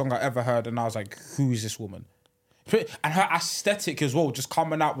first song I ever heard and I was like, who is this woman? And her aesthetic as well, just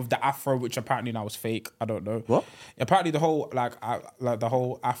coming out with the afro, which apparently now is fake. I don't know. What? Apparently the whole the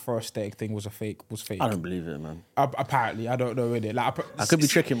whole afro aesthetic thing was fake. I don't believe it, man. Apparently, I don't know, innit? Like, I could be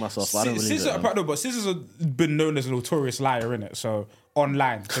tricking myself, but I don't believe it. No, but Scissor's has been known as a notorious liar, innit? So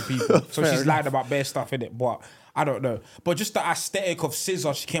online to people. So she's lied about bare stuff, innit? But I don't know. But just the aesthetic of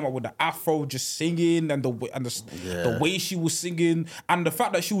Scissor, she came up with the afro, just singing, and the way she was singing, and the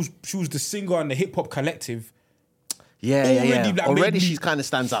fact that she was the singer in the hip hop collective. Yeah. Already she kind of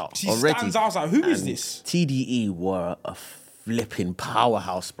stands out. Stands out. I was like, who is this? TDE were a flipping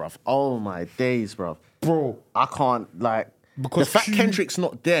powerhouse, bruv. Oh my days, bruv. Bro. I can't, like... Because the fact Kendrick's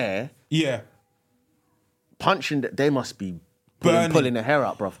not there... Yeah. Punching... They must be pulling their hair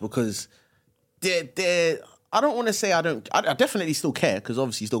out, bruv. Because they're... I don't want to say I don't... I definitely still care, because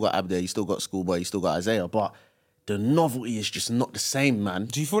obviously you still got Abdel, you still got Schoolboy, you still got Isaiah, but the novelty is just not the same, man.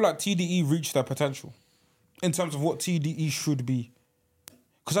 Do you feel like TDE reached their potential? In terms of what TDE should be?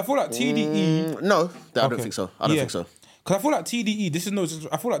 Because I feel like TDE... No, I don't think so. I don't think so. Because I feel like TDE...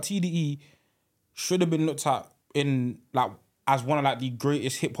 I feel like TDE should have been looked at as one of like the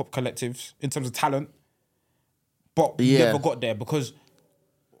greatest hip-hop collectives in terms of talent. But we never got there because...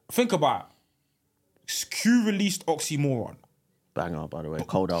 Think about it. Q released Oxymoron. Banger, by the way.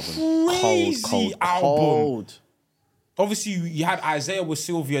 Cold album. Crazy album. Obviously, you had Isaiah with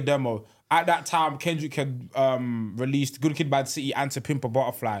Sylvia Demo. At that time, Kendrick had released Good Kid, Bad City and To Pimp a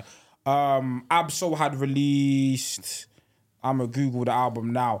Butterfly. Absol had released... I'm going to Google the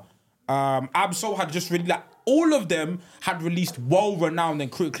album now. Absol had just released... Like, all of them had released well-renowned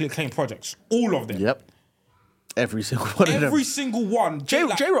and critically acclaimed projects. All of them. Yep. Every single one of them. Every single one.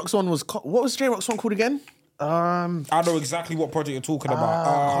 J-Rock's one was... What was J-Rock's one called again? I know exactly what project you're talking about.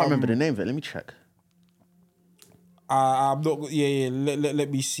 I can't remember the name of it. Let me check. I'm not. Yeah. Let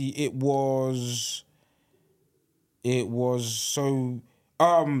me see. It was so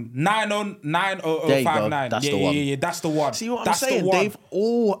 909059. That's the one. Yeah. That's the one. See what I'm saying? They've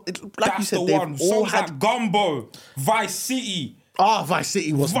all, like you said, they've all had like Gumbo, Vice City. Vice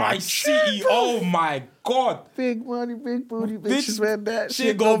City was Vice City. Oh my God. Big money, big booty, bitches, man. That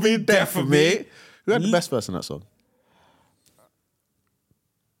shit gonna be there for me. Who had the best verse in that song?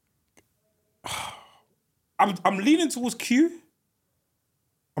 I'm leaning towards Q.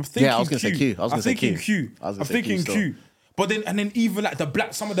 I'm thinking I was gonna say Q. I'm thinking Q. But then even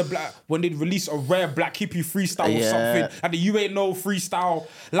like some of the black, when they'd release a rare black hippie freestyle or something, and the You Ain't No freestyle,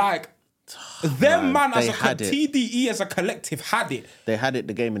 like them man as a TDE as a collective had it. They had it,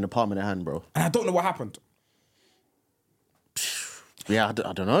 the game in the palm of their hand, bro. And I don't know what happened. Yeah, I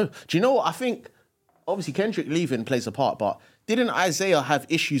don't know. Do you know what? I think obviously Kendrick leaving plays a part, but didn't Isaiah have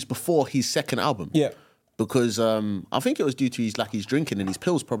issues before his second album? Yeah. Because I think it was due to his drinking and his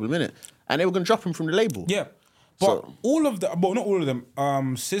pills problem, innit? And they were going to drop him from the label. Yeah. But all of them, not all of them.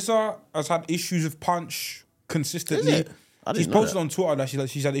 SZA has had issues with Punch consistently. Is it? She's posted on Twitter that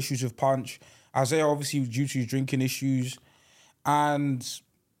she's had issues with Punch. Isaiah obviously due to his drinking issues. And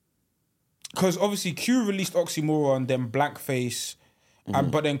because obviously Q released Oxymoron, then Blackface,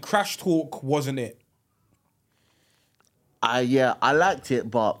 but then Crash Talk wasn't it. I liked it,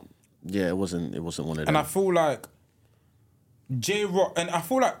 but it wasn't one of them. And I feel like J-Rock, and I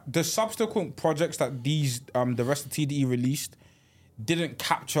feel like the subsequent projects that the rest of TDE released didn't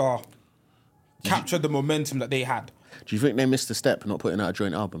capture the momentum that they had. Do you think they missed a step not putting out a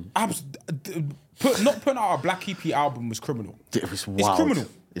joint album? Not putting out a Black EP album was criminal. It was wild. It's criminal.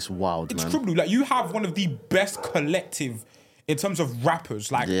 It's wild, man. It's criminal. Like, you have one of the best collective in terms of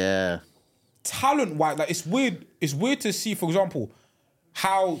rappers. Like, talent-wise, like, it's weird. It's weird to see, for example,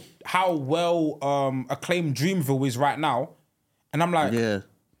 how well acclaimed Dreamville is right now. And I'm like,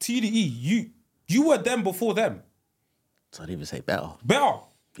 TDE, you were them before them. So I'd even say better.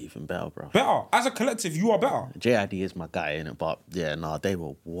 Even better, bro. Better. As a collective, you are better. JID is my guy, innit? But they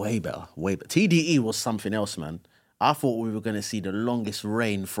were way better. Way better. TDE was something else, man. I thought we were going to see the longest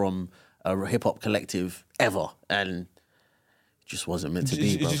reign from a hip-hop collective ever. And it just wasn't meant to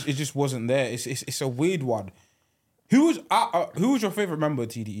be, bro. It just wasn't there. It's a weird one. Who was your favourite member of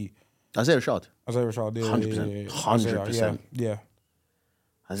TDE? Isaiah Rashad. Yeah. 100%. 100%. Yeah.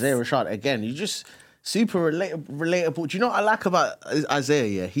 Isaiah Rashad, again, you just... super relatable. Do you know what I like about Isaiah?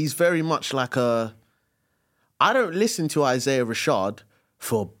 Yeah, he's very much like I don't listen to Isaiah Rashad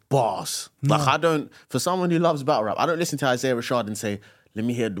for bars. No. Like, I don't... For someone who loves battle rap, I don't listen to Isaiah Rashad and say, let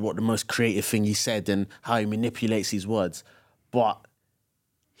me hear what the most creative thing he said and how he manipulates his words. But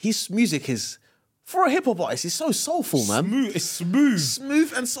his music is... For a hip-hop artist, it's so soulful, man. It's smooth.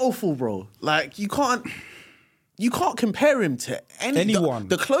 Smooth and soulful, bro. Like, you can't compare him to anyone.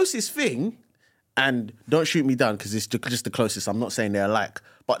 The closest thing... And don't shoot me down because it's just the closest. I'm not saying they're alike.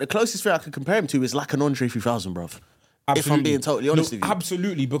 But the closest thing I could compare him to is like an Andre 3000, bruv. Absolutely. If I'm being totally honest with you.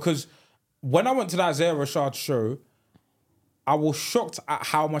 Absolutely, because when I went to that Isaiah Rashad show, I was shocked at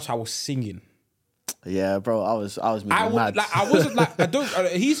how much I was singing. Yeah, bro, I was moving mad. Like, I wasn't like, I don't,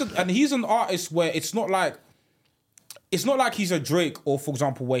 he's an artist where it's not like he's a Drake or, for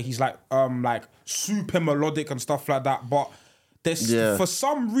example, where he's like super melodic and stuff like that. But for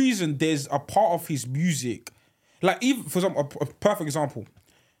some reason, there's a part of his music, like even for example, a perfect example,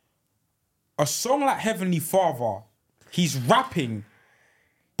 a song like Heavenly Father, he's rapping,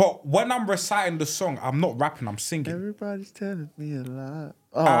 but when I'm reciting the song, I'm not rapping, I'm singing. Everybody's telling me a lot.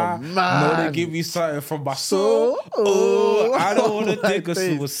 Oh, man. No, they give me something from my soul. Oh, I don't want to think of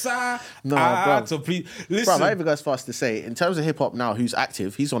suicide. No, bro. So please, listen. Bro, I even go as far as to say, in terms of hip-hop now, who's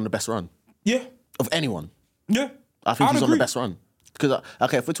active, he's on the best run. Yeah. Of anyone. Yeah. I think he's on the best run. Because,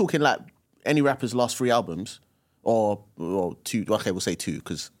 okay, if we're talking like any rapper's last 3 albums, or 2, okay, we'll say 2,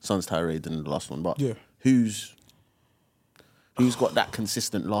 because Sun's Tirade and the last one, but who's got that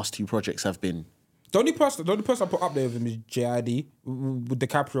consistent last 2 projects have been... The only person I put up there with him is JID with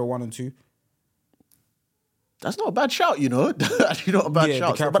DiCaprio 1 and 2. That's not a bad shout, you know. Actually, not a bad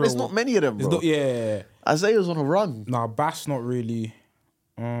shout. DiCaprio, but there's not many of them, bro. Isaiah's on a run. Nah, Bass not really.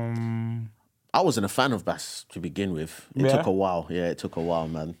 I wasn't a fan of Bass to begin with. It took a while. Yeah, it took a while,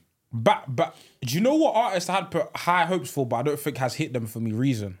 man. But do you know what artist I had put high hopes for, but I don't think has hit them for me?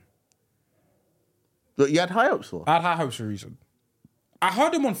 Reason. But you had high hopes for? I had high hopes for Reason. I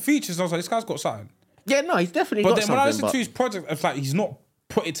heard him on features. I was like, this guy's got something. Yeah, no, he's definitely got something. But then when I listen to his project, it's like he's not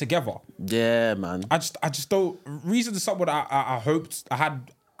put it together. Yeah, man. I just don't. Reason is someone I hoped I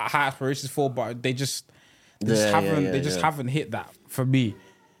had high aspirations for, but they just haven't hit that for me.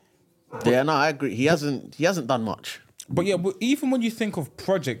 Yeah, no, I agree. He hasn't done much. But yeah, but even when you think of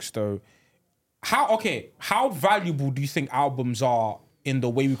projects though, how valuable do you think albums are in the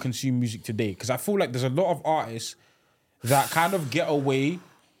way we consume music today? Because I feel like there's a lot of artists that kind of get away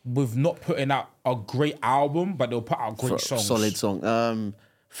with not putting out a great album, but they'll put out great songs. Solid song.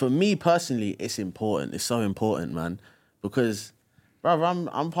 For me personally, it's important. It's so important, man. Because, brother,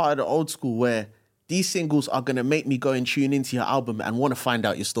 I'm part of the old school where these singles are going to make me go and tune into your album and want to find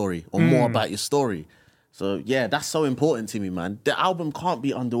out your story or more about your story. So, yeah, that's so important to me, man. The album can't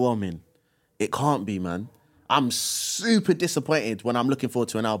be underwhelming. It can't be, man. I'm super disappointed when I'm looking forward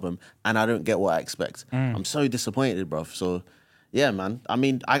to an album and I don't get what I expect. I'm so disappointed, bruv. So, yeah, man. I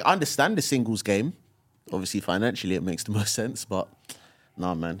mean, I understand the singles game. Obviously, financially, it makes the most sense. But,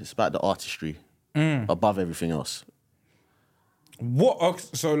 nah, man, it's about the artistry above everything else.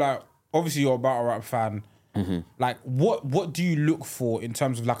 So, like, obviously, you're a battle rap fan. Mm-hmm. Like, what do you look for in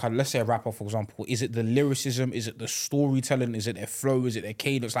terms of, like, let's say a rapper, for example? Is it the lyricism? Is it the storytelling? Is it their flow? Is it their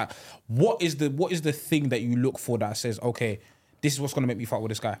cadence? Like, what is the thing that you look for that says, okay, this is what's going to make me fuck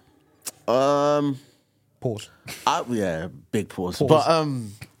with this guy? Pause. Yeah, big pause. But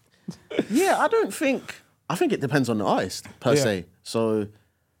yeah, I think it depends on the artist per se. So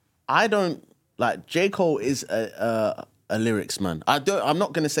I don't like J. Cole is a lyrics man. I'm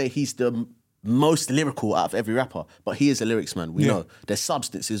not gonna say he's the most lyrical out of every rapper, but he is a lyrics man. We know there's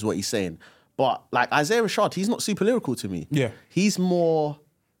substance is what he's saying. But like Isaiah Rashad, he's not super lyrical to me. Yeah. He's more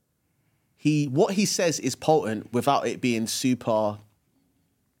what he says is potent without it being super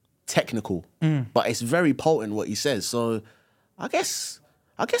technical, but it's very potent what he says. So I guess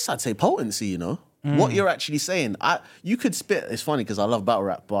I'd say potency, you know? What you're actually saying. You could spit, it's funny because I love battle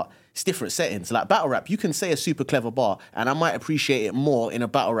rap, but it's different settings. Like battle rap, you can say a super clever bar and I might appreciate it more in a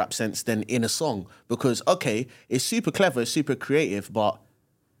battle rap sense than in a song because, okay, it's super clever, it's super creative, but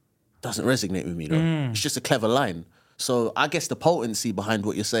doesn't resonate with me though. It's just a clever line. So I guess the potency behind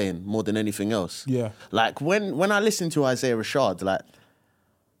what you're saying more than anything else. Yeah. Like when I listen to Isaiah Rashad, like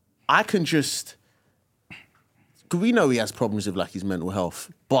I can just, cause we know he has problems with like his mental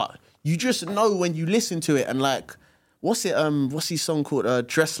health, but you just know when you listen to it and like, what's his song called?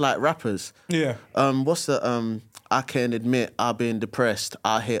 Dress Like Rappers. Yeah. What's the, I can admit I've been depressed.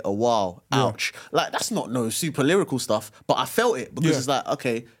 I hit a wall. Ouch. Like that's not no super lyrical stuff, but I felt it because it's like,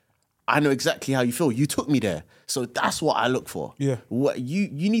 okay, I know exactly how you feel. You took me there. So that's what I look for. Yeah. What you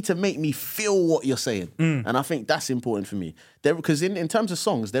need to make me feel what you're saying. And I think that's important for me. Because in terms of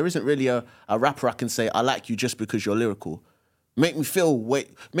songs, there isn't really a rapper I can say, I like you just because you're lyrical. Make me feel what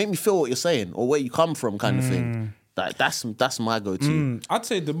you're saying or where you come from kind of thing. Like that's my go-to. I'd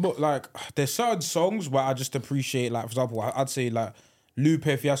say there's certain songs where I just appreciate, like for example, I'd say like Lupe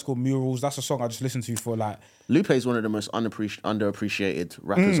Fiasco Murals. That's a song I just listen to for like. Lupe is one of the most underappreciated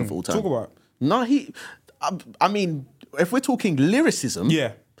rappers of all time. Talk about. No, I mean, if we're talking lyricism,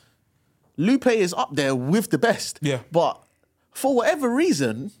 Lupe is up there with the best. Yeah. But for whatever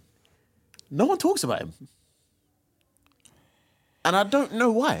reason, no one talks about him. And I don't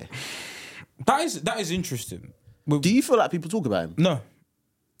know why. That is interesting. Do you feel like people talk about him? No.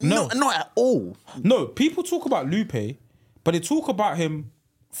 Not at all. No, people talk about Lupe, but they talk about him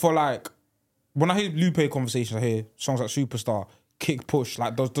for like, when I hear Lupe conversations, I hear songs like Superstar, Kick Push,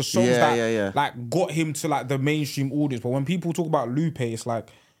 like the songs that like got him to like the mainstream audience. But when people talk about Lupe, it's like,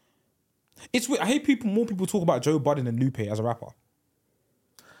 it's weird. I hear more people talk about Joe Budden than Lupe as a rapper.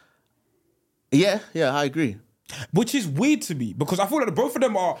 Yeah, I agree. Which is weird to me because I feel like both of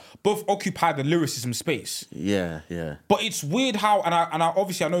them are both occupy the lyricism space. Yeah. But it's weird how, and I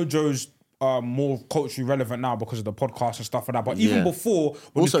obviously I know Joe's more culturally relevant now because of the podcast and stuff like that. But even before,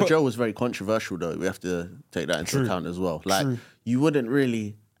 also Joe was very controversial though. We have to take that into account as well. Like you wouldn't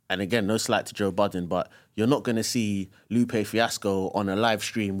really, and again, no slight to Joe Budden, but you're not going to see Lupe Fiasco on a live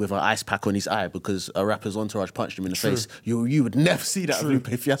stream with an ice pack on his eye because a rapper's entourage punched him in the face. You would never see that of Lupe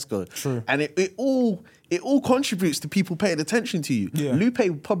Fiasco. And it all contributes to people paying attention to you. Yeah.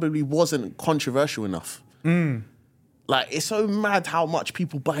 Lupe probably wasn't controversial enough. Like, it's so mad how much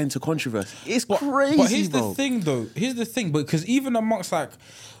people buy into controversy. It's crazy, But here's the thing, though. Here's the thing, because even amongst, like,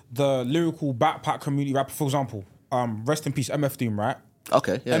 the lyrical backpack community rapper, for example, rest in peace, MF Doom, right?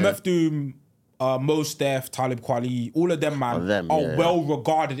 Okay, yeah. MF Doom, Mos Def, Talib Kweli, all of them, man, are well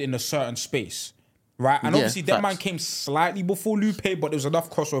regarded in a certain space, right? And obviously, that man came slightly before Lupe, but there was enough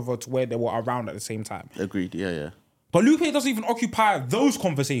crossover to where they were around at the same time. Agreed, yeah. But Lupe doesn't even occupy those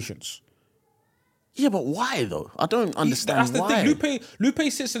conversations. Yeah, but why though? I don't understand why. That's the thing.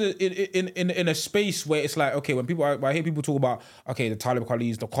 Lupe sits in a space where it's like, okay, when I hear people talk about, okay, the Talib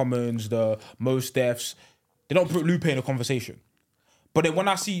Kweli's, the Commons, the Mos Defs, they don't put Lupe in a conversation. But then when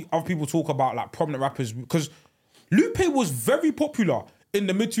I see other people talk about like prominent rappers, because Lupe was very popular in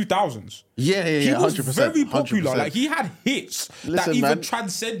the mid-2000s. Yeah. He was 100%, very popular. 100%. Like, he had hits that even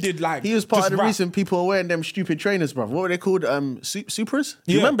transcended, like, he was part of the rap. reason people were wearing them stupid trainers, bruv. What were they called? Supras?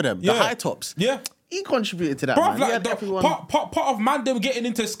 Do you remember them? The high tops. Yeah. He contributed to that, Bruv, man. like, part of man them getting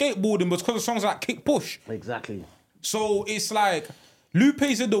into skateboarding was because of songs like Kick Push. Exactly. So it's like,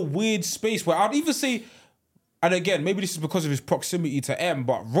 Lupe's in the weird space where I'd even say, and again, maybe this is because of his proximity to M,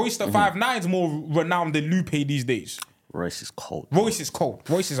 but Royce the 5'9" is more renowned than Lupe these days. Royce is cold. Royce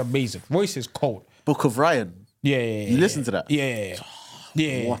is amazing. Royce is cold. Book of Ryan. Yeah. You listen to that? Yeah.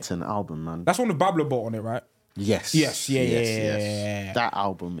 What an album, man. That's one with Babla Bot on it, right? Yes. Yeah. That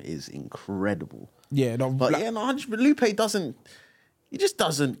album is incredible. Yeah, no, but Lupe doesn't. He just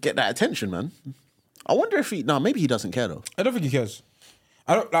doesn't get that attention, man. I wonder if maybe he doesn't care though. I don't think he cares.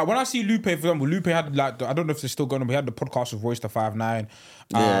 I don't like when I see Lupe. For example, Lupe had like I don't know if it's still going on. But he had the podcast with Royce the 5'9".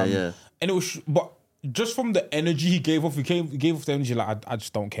 Yeah. And it was, but just from the energy he gave off, he gave off the energy like I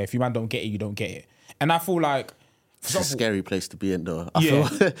just don't care. If you man don't get it, you don't get it. And I feel like. It's a scary place to be in, though.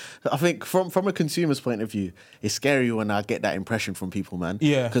 I think from a consumer's point of view, it's scary when I get that impression from people, man.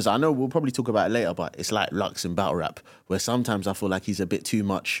 Yeah. Because I know we'll probably talk about it later, but it's like Lux in battle rap, where sometimes I feel like he's a bit too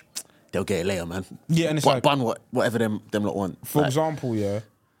much. They'll get it later, man. Yeah, and it's like bun whatever them lot want. For example,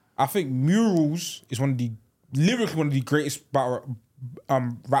 I think Murals is lyrically one of the greatest battle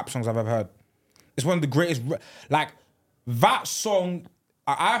rap songs I've ever heard. It's one of the greatest. Like that song,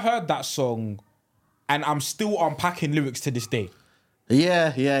 I heard that song. And I'm still unpacking lyrics to this day.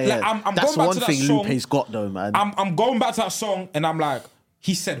 Yeah. Like, I'm That's going back one to that thing song, Lupe's got, though, man. I'm going back to that song, and I'm like,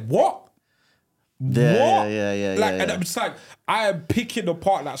 he said what? Yeah. And it's like I am picking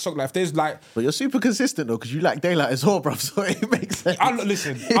apart that song. Like, if there's like, but you're super consistent though, because you like Daylight as well, bro. So it makes sense.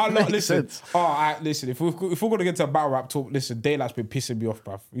 Listen. Listen. If we're gonna get to a battle rap talk, listen. Daylight's been pissing me off,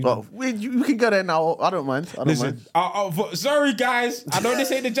 bro. Well, you can go there now. I don't mind. Sorry, guys. I know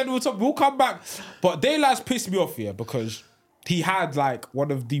this ain't the general topic. We'll come back. But Daylight's pissed me off here because he had like one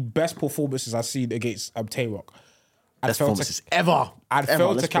of the best performances I've seen against Tay-Rock. Best performances ever. I'd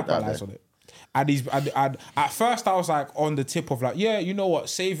failed to capitalize on it. And at first I was like on the tip of like, yeah, you know what?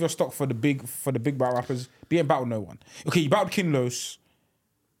 Save your stock for the big battle rappers. Be in battle no one. Okay, you battled King Los,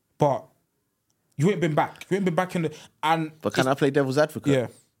 but you ain't been back. You ain't been back in the But can I play devil's advocate? Yeah.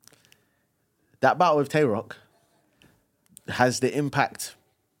 That battle with Tay-Rock, has the impact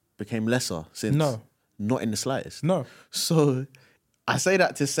became lesser since? No. Not in the slightest. No. So I say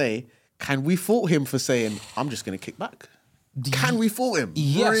that to say, can we fault him for saying, I'm just gonna kick back? Can we fault him?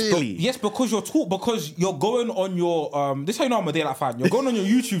 Yes, really? yes, because you're going on your this is how you know I'm a Daylight fan. You're going on your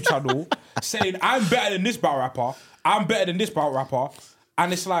YouTube channel saying I'm better than this battle rapper. I'm better than this battle rapper,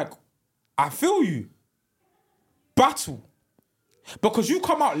 and it's like I feel you. Battle, because you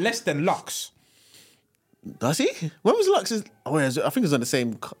come out less than Lux. Does he? When was Lux's? Oh, yeah, I think it was on the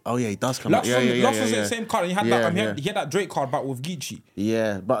same. Oh, yeah, he does come out. Lux was in the same card, and he had that Drake card battle with Geechee.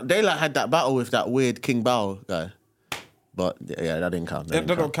 Yeah, but Daylight had that battle with that weird King Bao guy. But yeah, that didn't count. That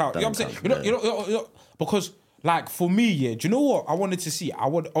don't count. You know what I'm saying? You know, because like for me, yeah, do you know what I wanted to see? I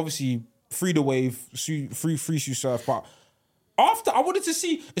would obviously free the wave, free Sue Surf, but after I wanted to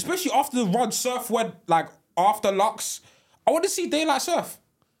see, especially after the run Surf went like after Lux, I want to see Daylight Surf.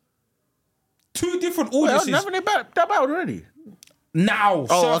 Two different audiences. Well, haven't they that battled already? Now,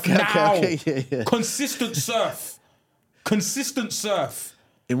 Surf now. Yeah. Consistent Surf.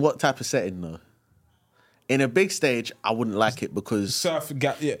 In what type of setting though? In a big stage, I wouldn't like it because Surf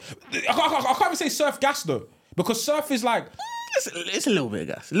gas. Yeah, I can't even say Surf gas though, because Surf is like it's a little bit of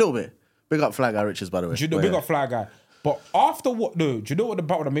gas, a little bit. Big up Fly Guy Richards, by the way. Do you know, big up Fly Guy. But after what? No, do you know what the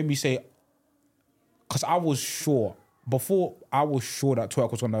battle that made me say? Because I was sure before, I was sure that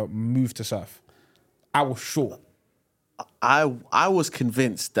Twerk was gonna move to Surf. I was sure. I was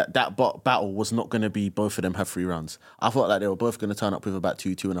convinced that battle was not going to be both of them have 3 rounds. I thought that they were both going to turn up with about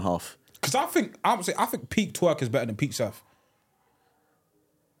 2.5. Because I think peak Twerk is better than peak Surf.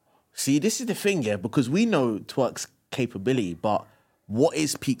 See, this is the thing, yeah, because we know Twerk's capability, but what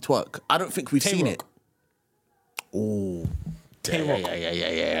is peak Twerk? I don't think we've seen it. Oh, Tay-Rock.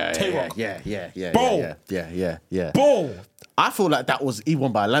 Yeah. Tay-Rock. Yeah. Boom. Yeah. Boom. I feel like that was he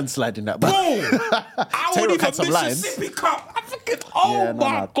won by a landslide in that battle. I would even Mississippi Cup. I think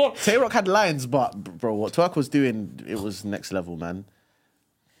my God. Tay-Rock had lines, but bro, what Twerk was doing, it was next level, man.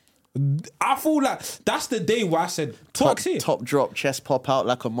 I feel like that's the day where I said Twerk's here. Top drop, chest pop out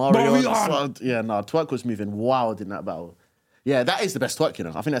like a Mario. Twerk was moving wild in that battle. Yeah, that is the best Twerk, you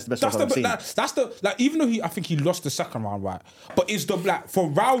know. I think that's the best Twerk I've seen. That's the like. Even though I think he lost the second round, right? But it's the like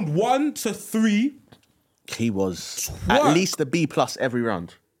from round 1 to 3. He was at least a B+ every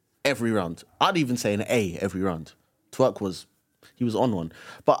round. Every round. I'd even say an A every round. Twerk was on one.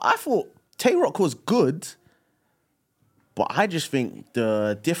 But I thought Tay-Rock was good, but I just think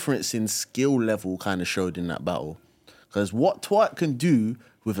the difference in skill level kind of showed in that battle. Because what Twerk can do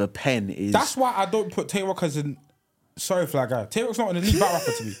with a pen is... That's why I don't put Tay-Rock as an... Sorry, Flag Guy. Tay-Rock's not an elite battle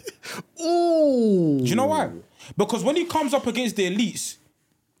rapper to me. Ooh. Do you know why? Because when he comes up against the elites...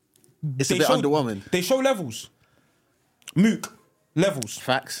 It's a bit underwhelming. They show levels. Mook, levels.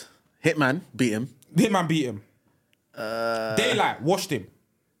 Facts. Hitman beat him. Daylight washed him.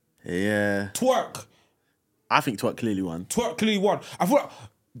 Yeah. Twerk. I think Twerk clearly won. I feel like...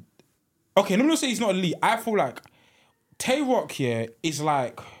 Okay, let me not say he's not elite. I feel like Tay-Rock here is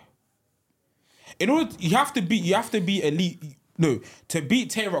like... In order... You have to be elite. No, to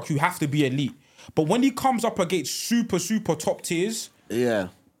beat Tay-Rock, you have to be elite. But when he comes up against super top tiers... Yeah.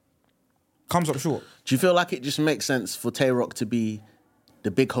 Comes up short. Do you feel like it just makes sense for Tay-Rock to be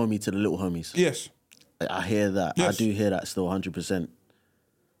the big homie to the little homies? Yes. I hear that. Yes. I do hear that still, 100%.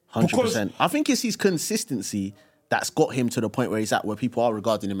 100%. I think it's his consistency that's got him to the point where he's at, where people are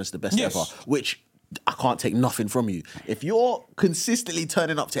regarding him as the best ever, which I can't take nothing from you. If you're consistently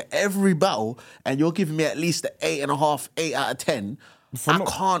turning up to every battle and you're giving me at least an 8.5, 8 out of 10, I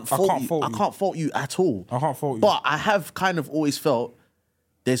can't fault you. I can't fault you at all. I can't fault you. But I have kind of always felt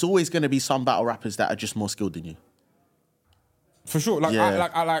there's always going to be some battle rappers that are just more skilled than you. For sure.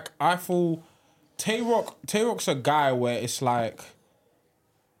 I feel Tay-Rock's a guy where it's like,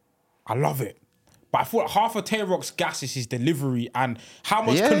 I love it. But I feel like half of Tay-Rock's gas is his delivery and how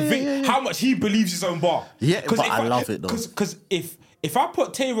much how much he believes his own bar. Yeah, but I love it though. Because if I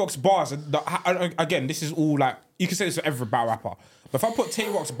put Tay-Rock's bars, again, this is all like, you can say this for every battle rapper, but if I put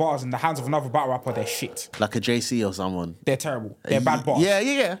Tay-Rock's bars in the hands of another battle rapper, they're shit. Like a JC or someone. They're terrible. They're bad bars.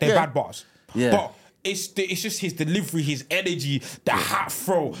 Yeah. They're bad bars. Yeah. But it's just his delivery, his energy, the hat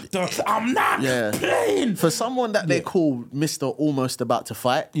throw, I'm not playing. For someone that they call Mr. Almost About to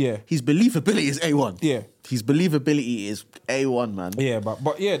Fight, his believability is A1. Yeah. His believability is A1, man. Yeah,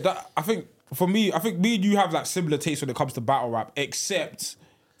 but yeah, I think me and you have like similar tastes when it comes to battle rap, except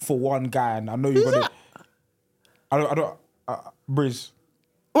for one guy, and I know you're gonna... I don't... Briz.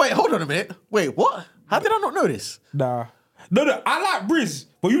 Wait, hold on a minute. Wait, what? How did I not know this? Nah. No, I like Briz,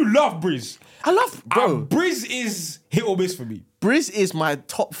 but you love Briz. I love, bro. Briz is hit or miss for me. Briz is my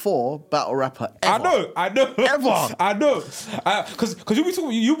top 4 battle rapper ever. I know. Ever. I know. Because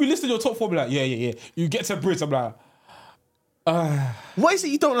you'll be listening to your top 4, be like, yeah. You get to Briz, I'm like... What is it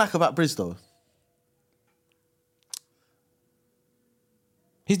you don't like about Briz, though?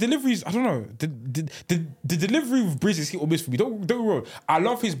 His deliveries, I don't know. The delivery with Briz is hit or miss for me. Don't get me wrong. I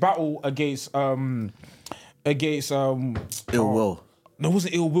love his battle against Ill Will. No, it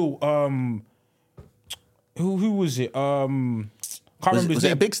wasn't Ill Will. Who was it? Can't remember his name. Was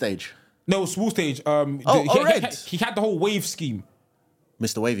it a big stage? No, small stage. He had the whole wave scheme.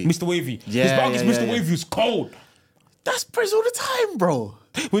 Mr. Wavy. Mr. Wavy. Yeah, his bar against Mr. Wavy was cold. That's Briz all the time, bro.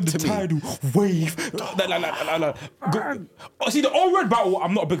 With the tidal wave. See, the All Red battle,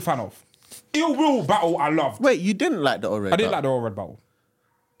 I'm not a big fan of. Ill Will battle, I loved. Wait, you didn't like the All Red? I didn't like the All Red battle.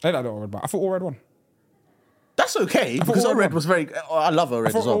 I thought All Red won. That's okay, because All Red was very... I love All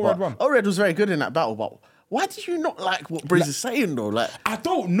Red as well, but All Red was very good in that battle, but why did you not like what Briz is saying, though? Like, I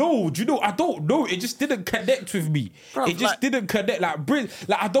don't know. Do you know? I don't know. It just didn't connect with me. Bro, it just didn't connect. Like, Briz...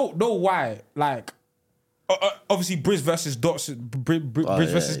 Like, I don't know why. Like... obviously, Briz versus Dots. Briz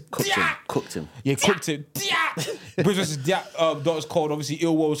versus cooked him. Yeah, cooked him. Briz versus Dots cold. Obviously,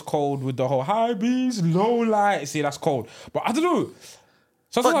 Ill Will's cold with the whole high beams, low light. See, that's cold. But I don't know.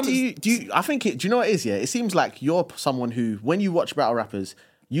 But do you? I think it. Do you know what it is? Yeah, it seems like you're someone who, when you watch battle rappers,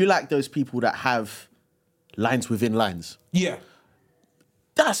 you like those people that have lines within lines. Yeah,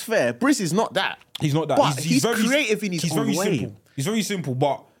 that's fair. Briz is not that. He's not that. But he's very creative in his own way. Simple. He's very simple,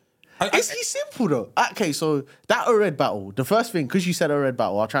 but. Is he simple though? Okay, so that Red battle, the first thing, because you said Red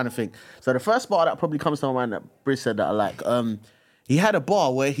battle, I'm trying to think. So the first bar that probably comes to my mind that Briz said that I like, he had a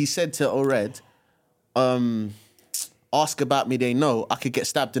bar where he said to Red, ask about me, they know I could get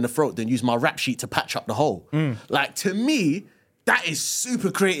stabbed in the throat, then use my rap sheet to patch up the hole. Like, to me, that is super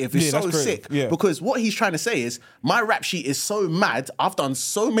creative. It's so sick. Yeah. Because what he's trying to say is, my rap sheet is so mad, I've done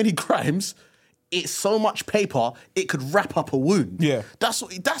so many crimes, it's so much paper, it could wrap up a wound. Yeah.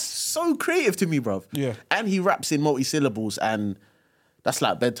 That's so creative to me, bruv. Yeah. And he raps in multi-syllables, and that's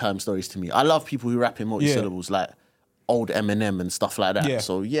like bedtime stories to me. I love people who rap in multi-syllables, like old Eminem and stuff like that. Yeah.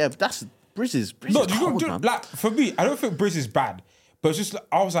 So, yeah, that's... Briz is cold, man. Like, for me, I don't think Briz is bad. But it's just,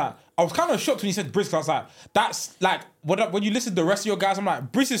 I was kind of shocked when you said Briz, because I was like, that's like, when you listen to the rest of your guys, I'm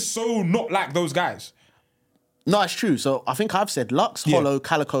like, Briz is so not like those guys. No, it's true. So I think I've said Lux, Hollow,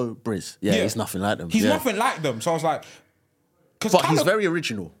 Calico, Briz. Yeah, he's nothing like them. He's nothing like them. So I was like... But he's very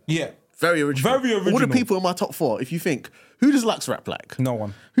original. Yeah. Very original. Very original. All the people in my top 4, if you think, who does Lux rap like? No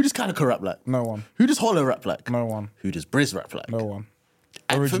one. Who does Calico rap like? No one. Who does Hollow rap like? No one. Who does Briz rap like? No one.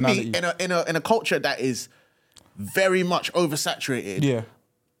 And for me, in a culture that is very much oversaturated,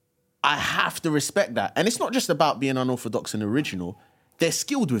 I have to respect that. And it's not just about being unorthodox and original. They're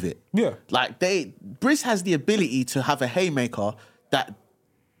skilled with it. Yeah. Like, Briz has the ability to have a haymaker that,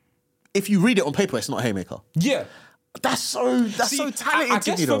 if you read it on paper, it's not a haymaker. Yeah. That's so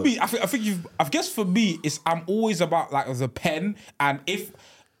talented to me, though. I guess for me, I'm always about, like, the pen, and if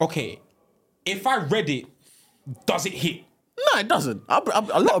I read it, does it hit? No, it doesn't. A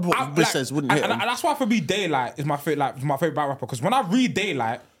lot of what Briz says wouldn't hit. And that's why for me, Daylight is my favorite battle rapper. Because when I read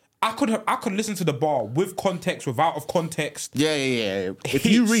Daylight, I could listen to the bar with context, without of context. Yeah. If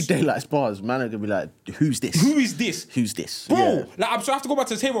you read Daylight's bars, man are gonna be like, "Who's this? Who is this? Who's this, bro?" Yeah. Like, I'm so I have to go back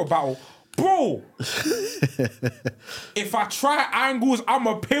to the table battle, bro. If I try angles, I'm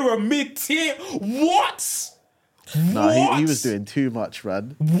a pyramid tier. What? Nah, he was doing too much,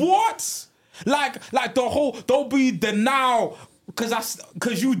 man. What? Like the whole, don't be denial,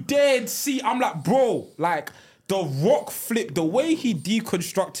 cause you dared see. I'm like, bro, like the rock flip, the way he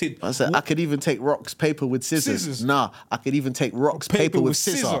deconstructed. I said, I could even take rocks, paper with scissors. Nah, I could even take rocks, paper with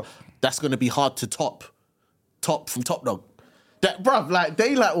scissor. That's gonna be hard to top from Top Dog. That, bruv, like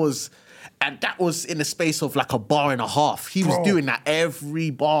Daylight was, and that was in the space of like a bar and a half. He was doing that every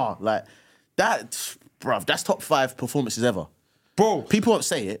bar, like that, bruv. That's top 5 performances ever. Bro, people won't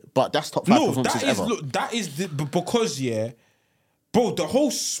say it, but that's top 5 performances ever. Look, that is because bro, the whole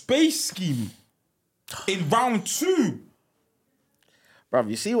space scheme in round 2. Bro,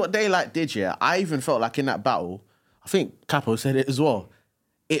 you see what Daylight did, yeah? I even felt like in that battle, I think Capo said it as well.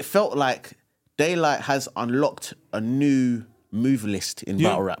 It felt like Daylight has unlocked a new move list in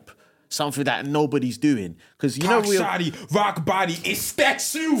battle rap. Something that nobody's doing. Because you know rock body, it's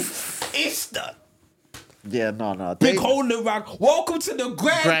Stetsu. It's the... Yeah, no. Big hole in the rock. Welcome to the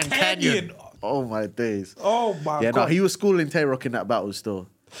Grand Canyon. Oh, my days. Oh, my God. Yeah, no, he was schooling Tay-Rock in that battle still.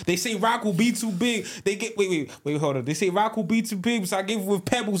 They say rock will be too big. They get... Wait, hold on. They say rock will be too big, so I gave it with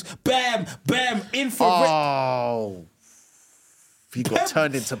pebbles. Bam, bam, infrared. Oh. He got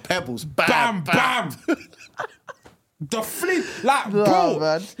turned into pebbles. Bam, bam. The flip, like, bro.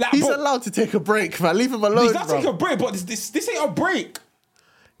 Man. Like, he's allowed to take a break, man. Leave him alone, he's not taking a break, but this ain't a break.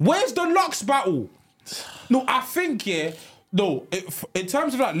 Where's the Lux battle? No, I think, in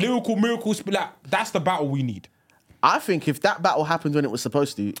terms of like lyrical miracles, like, that's the battle we need. I think if that battle happened when it was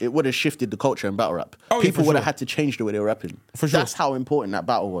supposed to, it would have shifted the culture in battle rap. People would have had to change the way they were rapping. For sure. That's how important that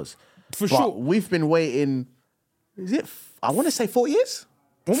battle was. For sure. We've been waiting, I want to say 4 years?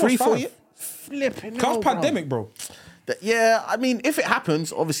 Almost 3-4 5. years? Flipping Cause pandemic, bro. Yeah, I mean, if it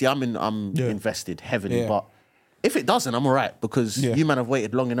happens, obviously I'm invested heavily, but if it doesn't, I'm all right because you man have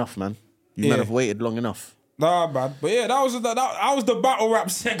waited long enough, man. You man have waited long enough. Nah, man. But yeah, that was the battle rap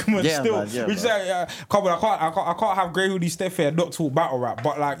segment still. Man, Which I can't have Grey Hoodie Stef here not talk battle rap.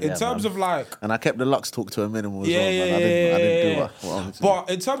 But like in terms of like, and I kept the Lux talk to a minimum as well. Man. I didn't do what I wanted. But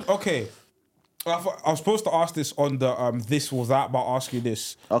in terms, I was supposed to ask this on the this was that, but I'll ask you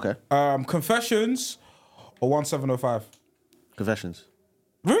this. Okay. Confessions or 1705? Confessions.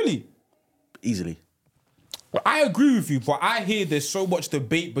 Really? Easily. I agree with you, but I hear there's so much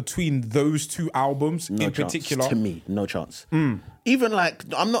debate between those two albums in particular. To me, no chance. Even like,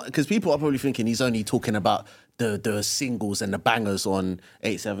 I'm not, because people are probably thinking he's only talking about the singles and the bangers on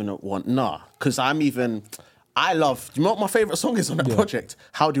 871. Nah, because do you know what my favourite song is on that project?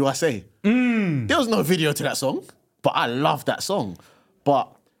 How Do I Say? There was no video to that song, but I love that song.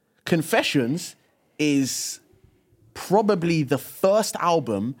 But Confessions is probably the first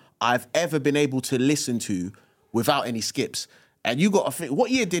album I've ever been able to listen to without any skips. And you got to think, what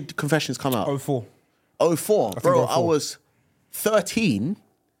year did Confessions come out? 04. 04. Bro, I was 13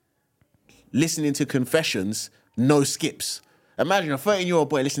 listening to Confessions, no skips. Imagine a 13-year-old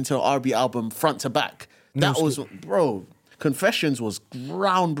boy listening to an R&B album front to back. Bro, Confessions was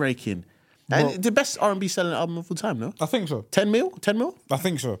groundbreaking. And the best R&B selling album of all time, no? I think so. 10 mil? 10 mil? I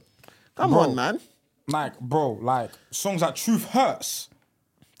think so. Come on, man. Like, bro, like, songs like Truth Hurts.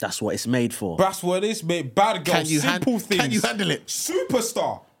 That's what it's made for. That's what it is, mate. Bad Girl, Simple Things. Can you handle it?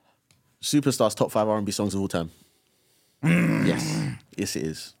 Superstar. Superstar's top 5 R&B songs of all time. Yes. Yes, it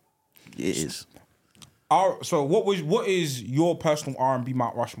is. It is. So what is your personal R&B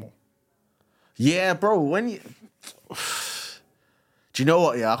Mount Rushmore? Yeah, bro, do you know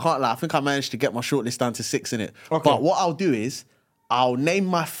what? Yeah, I can't lie. I think I managed to get my shortlist down to 6 in it. Okay. But what I'll do is I'll name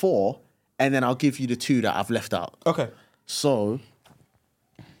my 4 and then I'll give you the 2 that I've left out. Okay. So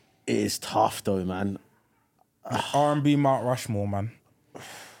it is tough though, man. R&B Mount Rushmore, man.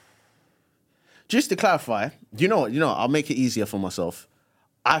 Just to clarify, you know what? I'll make it easier for myself.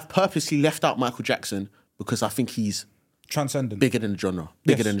 I've purposely left out Michael Jackson because I think he's transcendent, bigger than the genre.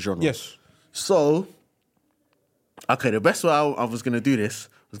 Yes. So, okay, the best way I was going to do this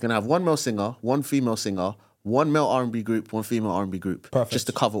was going to have one male singer, one female singer, one male R&B group, one female R&B group. Perfect. Just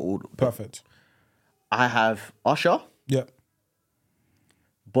to cover all. Perfect. I have Usher. Yeah.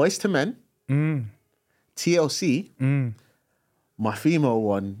 Boys to Men. TLC. My female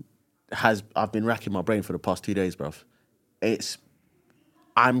one I've been racking my brain for the past 2 days, bruv.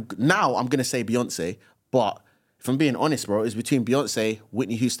 I'm going to say Beyonce, but if I'm being honest, bro, it's between Beyonce,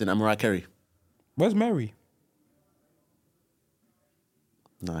 Whitney Houston, and Mariah Carey. Where's Mary?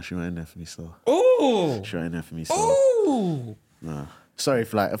 Nah, she went in there for me, so. Ooh! She went in there for me, so. Ooh! Nah. Sorry,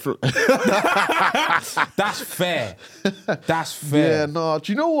 That's fair. That's fair. Yeah, no. Do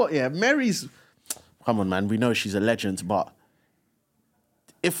you know what? Yeah, Mary's... Come on, man. We know she's a legend, but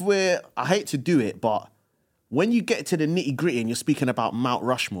I hate to do it, but when you get to the nitty-gritty and you're speaking about Mount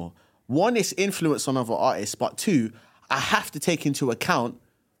Rushmore, one, it's influence on other artists, but two, I have to take into account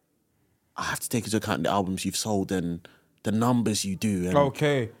the albums you've sold and the numbers you do. And,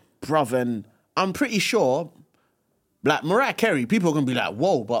 okay. Bruv, and I'm pretty sure, like Mariah Carey, people are going to be like,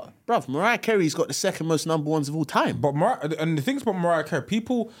 whoa, but bruv, Mariah Carey's got the second most number ones of all time. But and the things about Mariah Carey,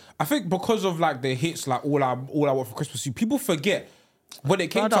 people, I think because of like the hits like All I Want for Christmas, people forget when it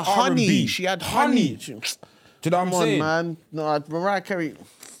came to Honey, R&B. she had Honey. Do you know what I'm saying? Come on, man. No, Mariah Carey...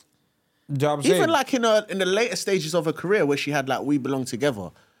 Do you know what I'm saying? Even like in the later stages of her career where she had like We Belong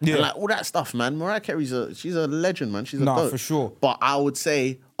Together. Yeah. And like all that stuff, man. Mariah Carey's she's a legend, man. She's a dope. For sure. But I would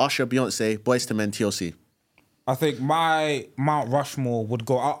say Usher, Beyonce, Boys to Men, TLC. I think my Mount Rushmore would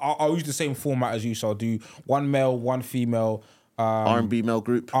go... I'll use the same format as you, so I'll do one male, one female. R&B male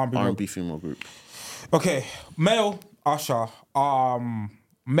group, R&B female group. Okay, male, Usher.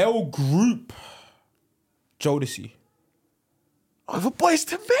 Male group, Jodeci. Over Boys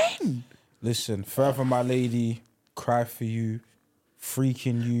to Men. Listen, Forever My Lady, Cry For You,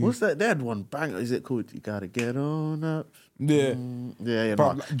 Freaking You. What's that? They had one banger. Is it called You Gotta Get On Up? Yeah. Yeah.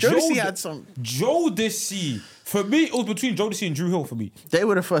 But no. Jodeci had some... Jodeci. For me, it was between Jodeci and Drew Hill for me. They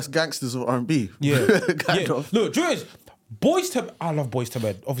were the first gangsters of R&B. Yeah. kind of. Look, Drew is... I love Boys to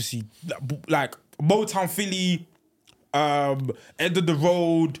Men. Obviously, like Motown Philly... End of the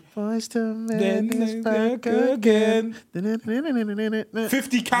Road. Boys to Men is back again.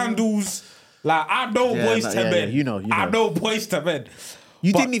 50 Candles. Like, I know Boys to Men. Yeah, you know. I know Boys to Men.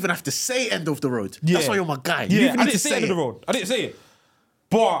 You didn't even have to say End of the Road. Yeah. That's why you're my guy. Yeah, I didn't say End of the Road. I didn't say it.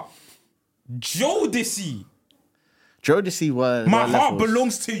 But Jodeci. Jodeci was... My Heart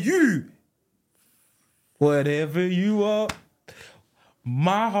Belongs to You. Whatever you are,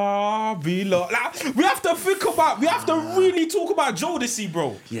 my heart belongs. Like, we have to really talk about Jodeci,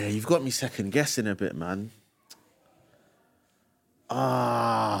 bro. Yeah, you've got me second guessing a bit, man.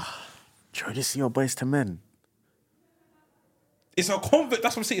 Jodeci or Boyz II Men? It's a that's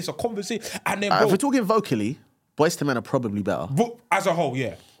what I'm saying. It's a conversation. And then, bro, if we're talking vocally, Boyz II Men are probably better. As a whole,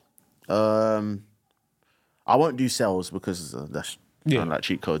 yeah. I won't do Cells because that's like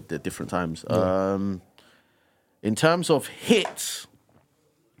cheat code at different times. Yeah. In terms of hits,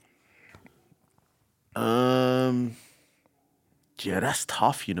 yeah, that's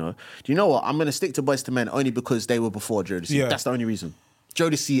tough, you know. Do you know what? I'm going to stick to Boyz II Men only because they were before Jodeci. Yeah. That's the only reason.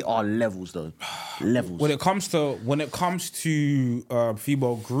 Jodeci are levels, though. Levels. When it comes to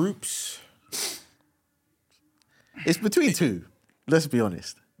female groups, it's between two. Let's be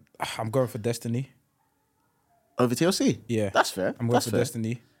honest. I'm going for Destiny. Over TLC? Yeah. That's fair. I'm going for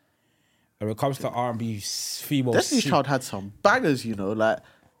Destiny. And when it comes to R&B female... Destiny's Child had some bangers, you know. Like,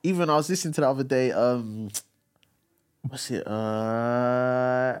 even I was listening to the other day, what's it?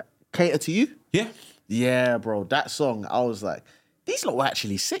 Cater to You? Yeah. Yeah, bro. That song, I was like, these lot were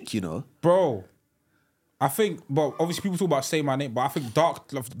actually sick, you know. Bro, I think, but obviously people talk about Say My Name, but I think Dark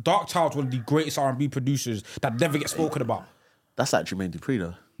Child's one of the greatest R&B producers that never get spoken about. That's like Jermaine Dupri,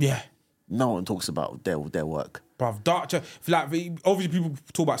 though. Yeah. No one talks about their work. Bruv, like, obviously people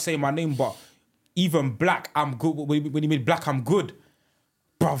talk about Say My Name, but even Black, I'm good. When he made Black, I'm good.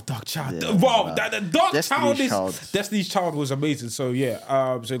 Bruv, Dark Child. Yeah, wow, the Dark Destiny's Child was amazing. So yeah,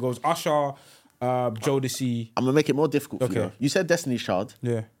 so it goes Usher, Jodeci. I'm gonna make it more difficult for you. You said Destiny's Child.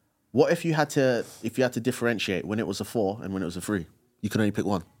 Yeah. What if you had to differentiate when it was a 4 and when it was a 3? You could only pick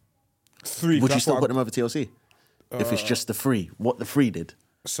one. 3. Would you still put them over TLC? If it's just the 3, what the 3 did?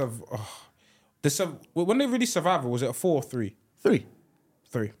 When they released Survivor, was it a 4 or 3? 3.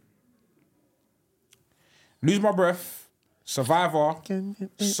 Lose My Breath, Survivor,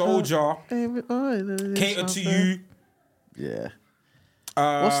 Soldier, Cater to You. Yeah.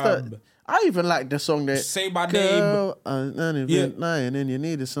 What's that? I even like the song that Say My Name. I'm even lying and you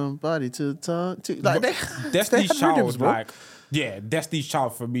needed somebody to talk to. Like Destiny's Child, Destiny's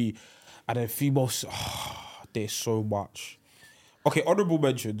Child for me. And then females, there's so much. Okay, honorable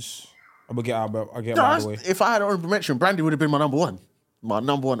mentions. I'm gonna get out of the way. If I had an honorable mention, Brandy would have been my number one. My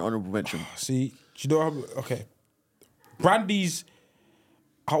number one honorable mention. See, do you know how? Okay, Brandy's.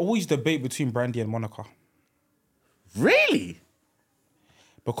 I always debate between Brandy and Monica. Really?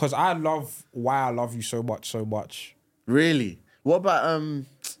 Because I love Why I Love You so much. Really? What about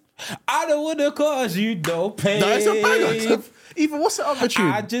I don't wanna cause you no pain. No, it's a banger. Even what's the other tune?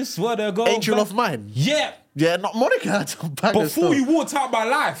 I just wanna go. Angel of Mine. Yeah. Yeah, not Monica had some bangers. Before you walked out my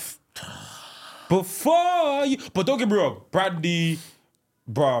life. But don't get me wrong, Brandy,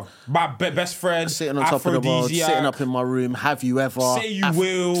 bruv, my best friend, sitting on top of the world, sitting up in my room. Have you ever? Say You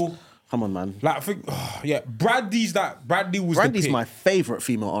Will. Come on, man. Like I think, Brandy was. Brandy's my favorite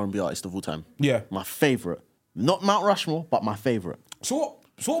female R&B artist of all time. Yeah, my favorite. Not Mount Rushmore, but my favorite. So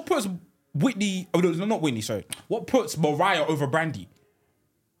what puts Whitney? Oh no, not Whitney. Sorry. What puts Mariah over Brandy?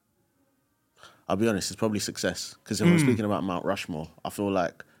 I'll be honest, it's probably Success. Because if we're speaking about Mount Rushmore, I feel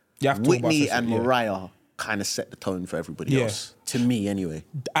like Whitney Success, and Mariah kind of set the tone for everybody else. To me, anyway.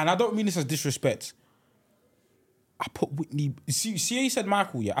 And I don't mean this as disrespect. I put Whitney... See how you said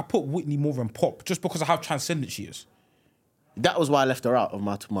Michael, yeah? I put Whitney more than pop just because of how transcendent she is. That was why I left her out of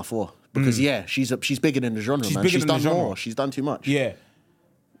my 4. Because, she's bigger than the genre, man. She's done more. She's done too much. Yeah.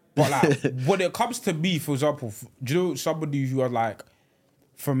 But, like, when it comes to me, for example, do you know somebody who are like...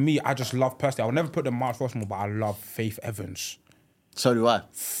 For me, I just love personally. I will never put them Mount Rushmore, but I love Faith Evans. So do I.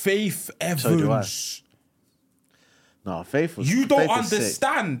 Faith Evans. So do I. No, Faith was... You don't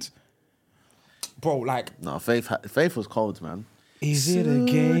understand. Bro, like... No, Faith was cold, man. Is it a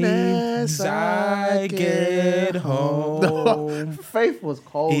game as I get home? No, Faith was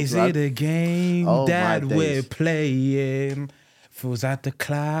cold, Is man. it a game that we're playing? Feels like the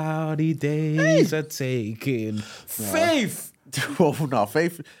cloudy days are taken. No. Faith! Well, no,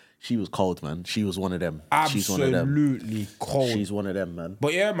 Faith, she was cold, man. She was one of them. Absolutely cold. She's one of them, man.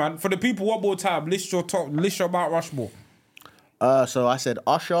 But yeah, man, for the people, one more time, list your Mount Rushmore. So I said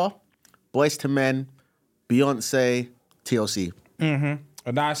Usher, Boyz II Men, Beyonce, TLC. Mm-hmm.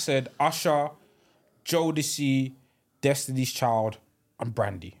 And I said Usher, Jodeci, Destiny's Child, and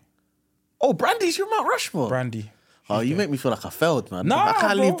Brandy. Oh, Brandy's your Mount Rushmore? Brandy. Oh, you make me feel like I failed, man. Nah, I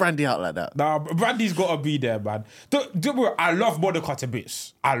can't leave Brandy out like that. Nah, Brandy's got to be there, man. I love Monica to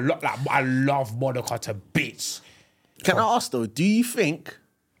bits. I love Monica to bits. Can I ask, though, do you think...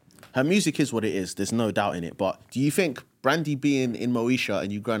 Her music is what it is. There's no doubt in it. But do you think Brandy being in Moesha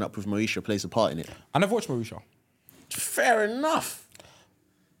and you growing up with Moesha plays a part in it? I never watched Moesha. Fair enough.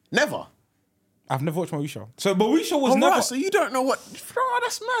 Never. I've never watched Moesha. So Moesha was never. Right, so you don't know what? Bro,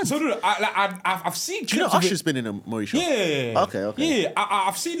 that's mad. So no, I've seen. Do you know Usher's been in a Moesha? Yeah. Okay. Yeah,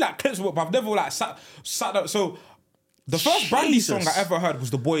 I've seen like clips of it, but I've never like sat up. So the first Brandy song I ever heard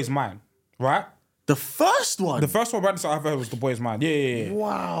was "The Boy Is Mine," right? The first one. The first one Brandy song I ever heard was "The Boy Is Mine." Yeah.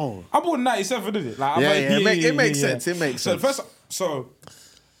 Wow. I bought 97, didn't it? Like, it makes sense. It makes sense.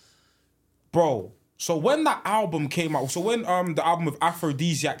 Bro. So when that album came out, so when the album of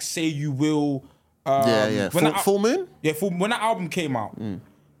Aphrodisiac, Say You Will. Full Moon? Yeah, when that album came out,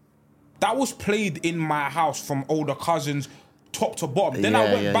 that was played in my house from older cousins, top to bottom. Then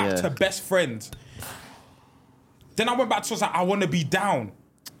I went back to Best Friends. Then I went back to I Want to Be Down.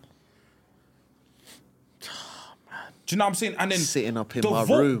 Oh, man. Do you know what I'm saying? And then sitting up in my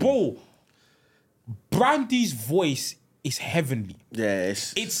room. Bro, Brandy's voice is heavenly. Yeah,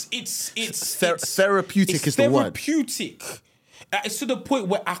 it's therapeutic is the word. Therapeutic. It's to the point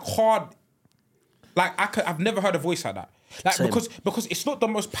where I can't. I've never heard a voice like that. Like Same. because it's not the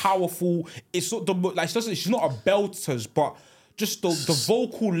most powerful. It's not the like. She's not a belters, but just the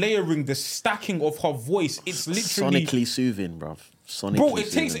vocal layering, the stacking of her voice. It's literally sonically soothing, bruv. Bro,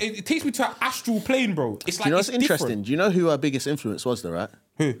 it takes me to an astral plane, bro. It's like, you know what's interesting? Different. Do you know who her biggest influence was, though? Right?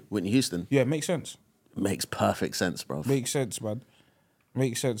 Who? Whitney Houston. Yeah, makes sense. Makes perfect sense, bro. Makes sense, man.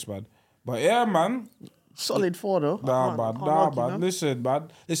 But yeah, man. Solid 4 though. Nah, man. Listen,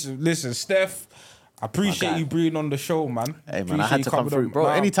 Stef. I appreciate you being on the show, man. Hey, man, I had to come through, bro.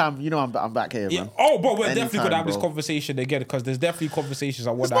 Anytime, I'm back here, man. Oh, but we're definitely going to have this conversation again because there's definitely conversations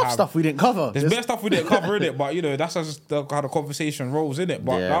I want to have. Stuff we didn't cover. There's bare stuff we didn't cover in it, but that's just how the conversation rolls in it.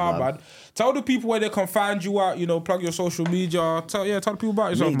 But man. Tell the people where they can find you at. Plug your social media. Tell the people about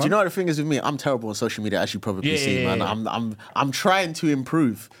yourself, man. Do you know what the thing is with me? I'm terrible on social media, as you probably see, man. I'm trying to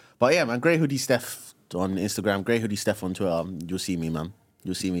improve, but yeah, man. Grey Hoodie Stef on Instagram. Grey Hoodie Stef on Twitter. You'll see me, man.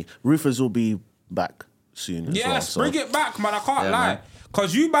 You'll see me. Rufus will be back soon as well. Yes, bring it back, man. I can't lie.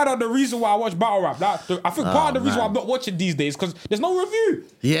 Because you, man, are the reason why I watch battle rap. I think part of the reason why I'm not watching these days because there's no review.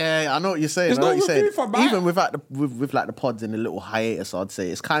 Yeah, I know what you're saying. There's no review for that. Even with the pods and the little hiatus, I'd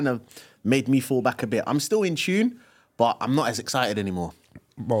say it's kind of made me fall back a bit. I'm still in tune, but I'm not as excited anymore.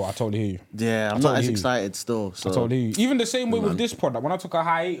 Bro, I totally hear you. Yeah, I'm not as excited still. So. I totally hear you. Even the same way with this pod. Like when I took a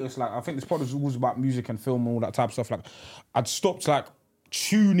hiatus, like I think this pod was always about music and film and all that type of stuff. Like I'd stopped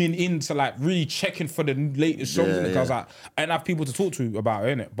tuning into really checking for the latest songs because I didn't have people to talk to about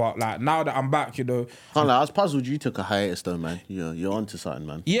it, innit? But now that I'm back, I was puzzled you took a hiatus though, man. You're onto something,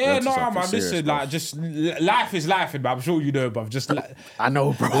 man. Yeah, no, man. Listen, just life is life, man. I'm sure you know, but just I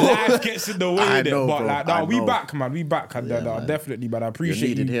know, bro. Life gets in the way, innit? But we back, man. We back, and definitely, man. I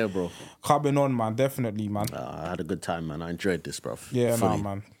appreciate you here, bro. Coming on, man. Definitely, man. I had a good time, man. I enjoyed this, bro. Yeah,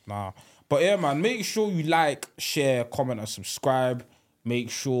 man. But yeah, man. Make sure you like, share, comment, and subscribe.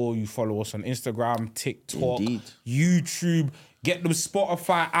 Make sure you follow us on Instagram, TikTok, YouTube. Get them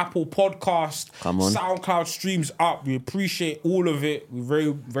Spotify, Apple Podcast, SoundCloud streams up. We appreciate all of it. We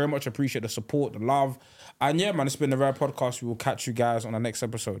very, very much appreciate the support, the love. And yeah, man, it's been the Rare Podcast. We will catch you guys on the next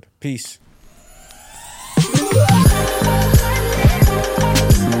episode. Peace.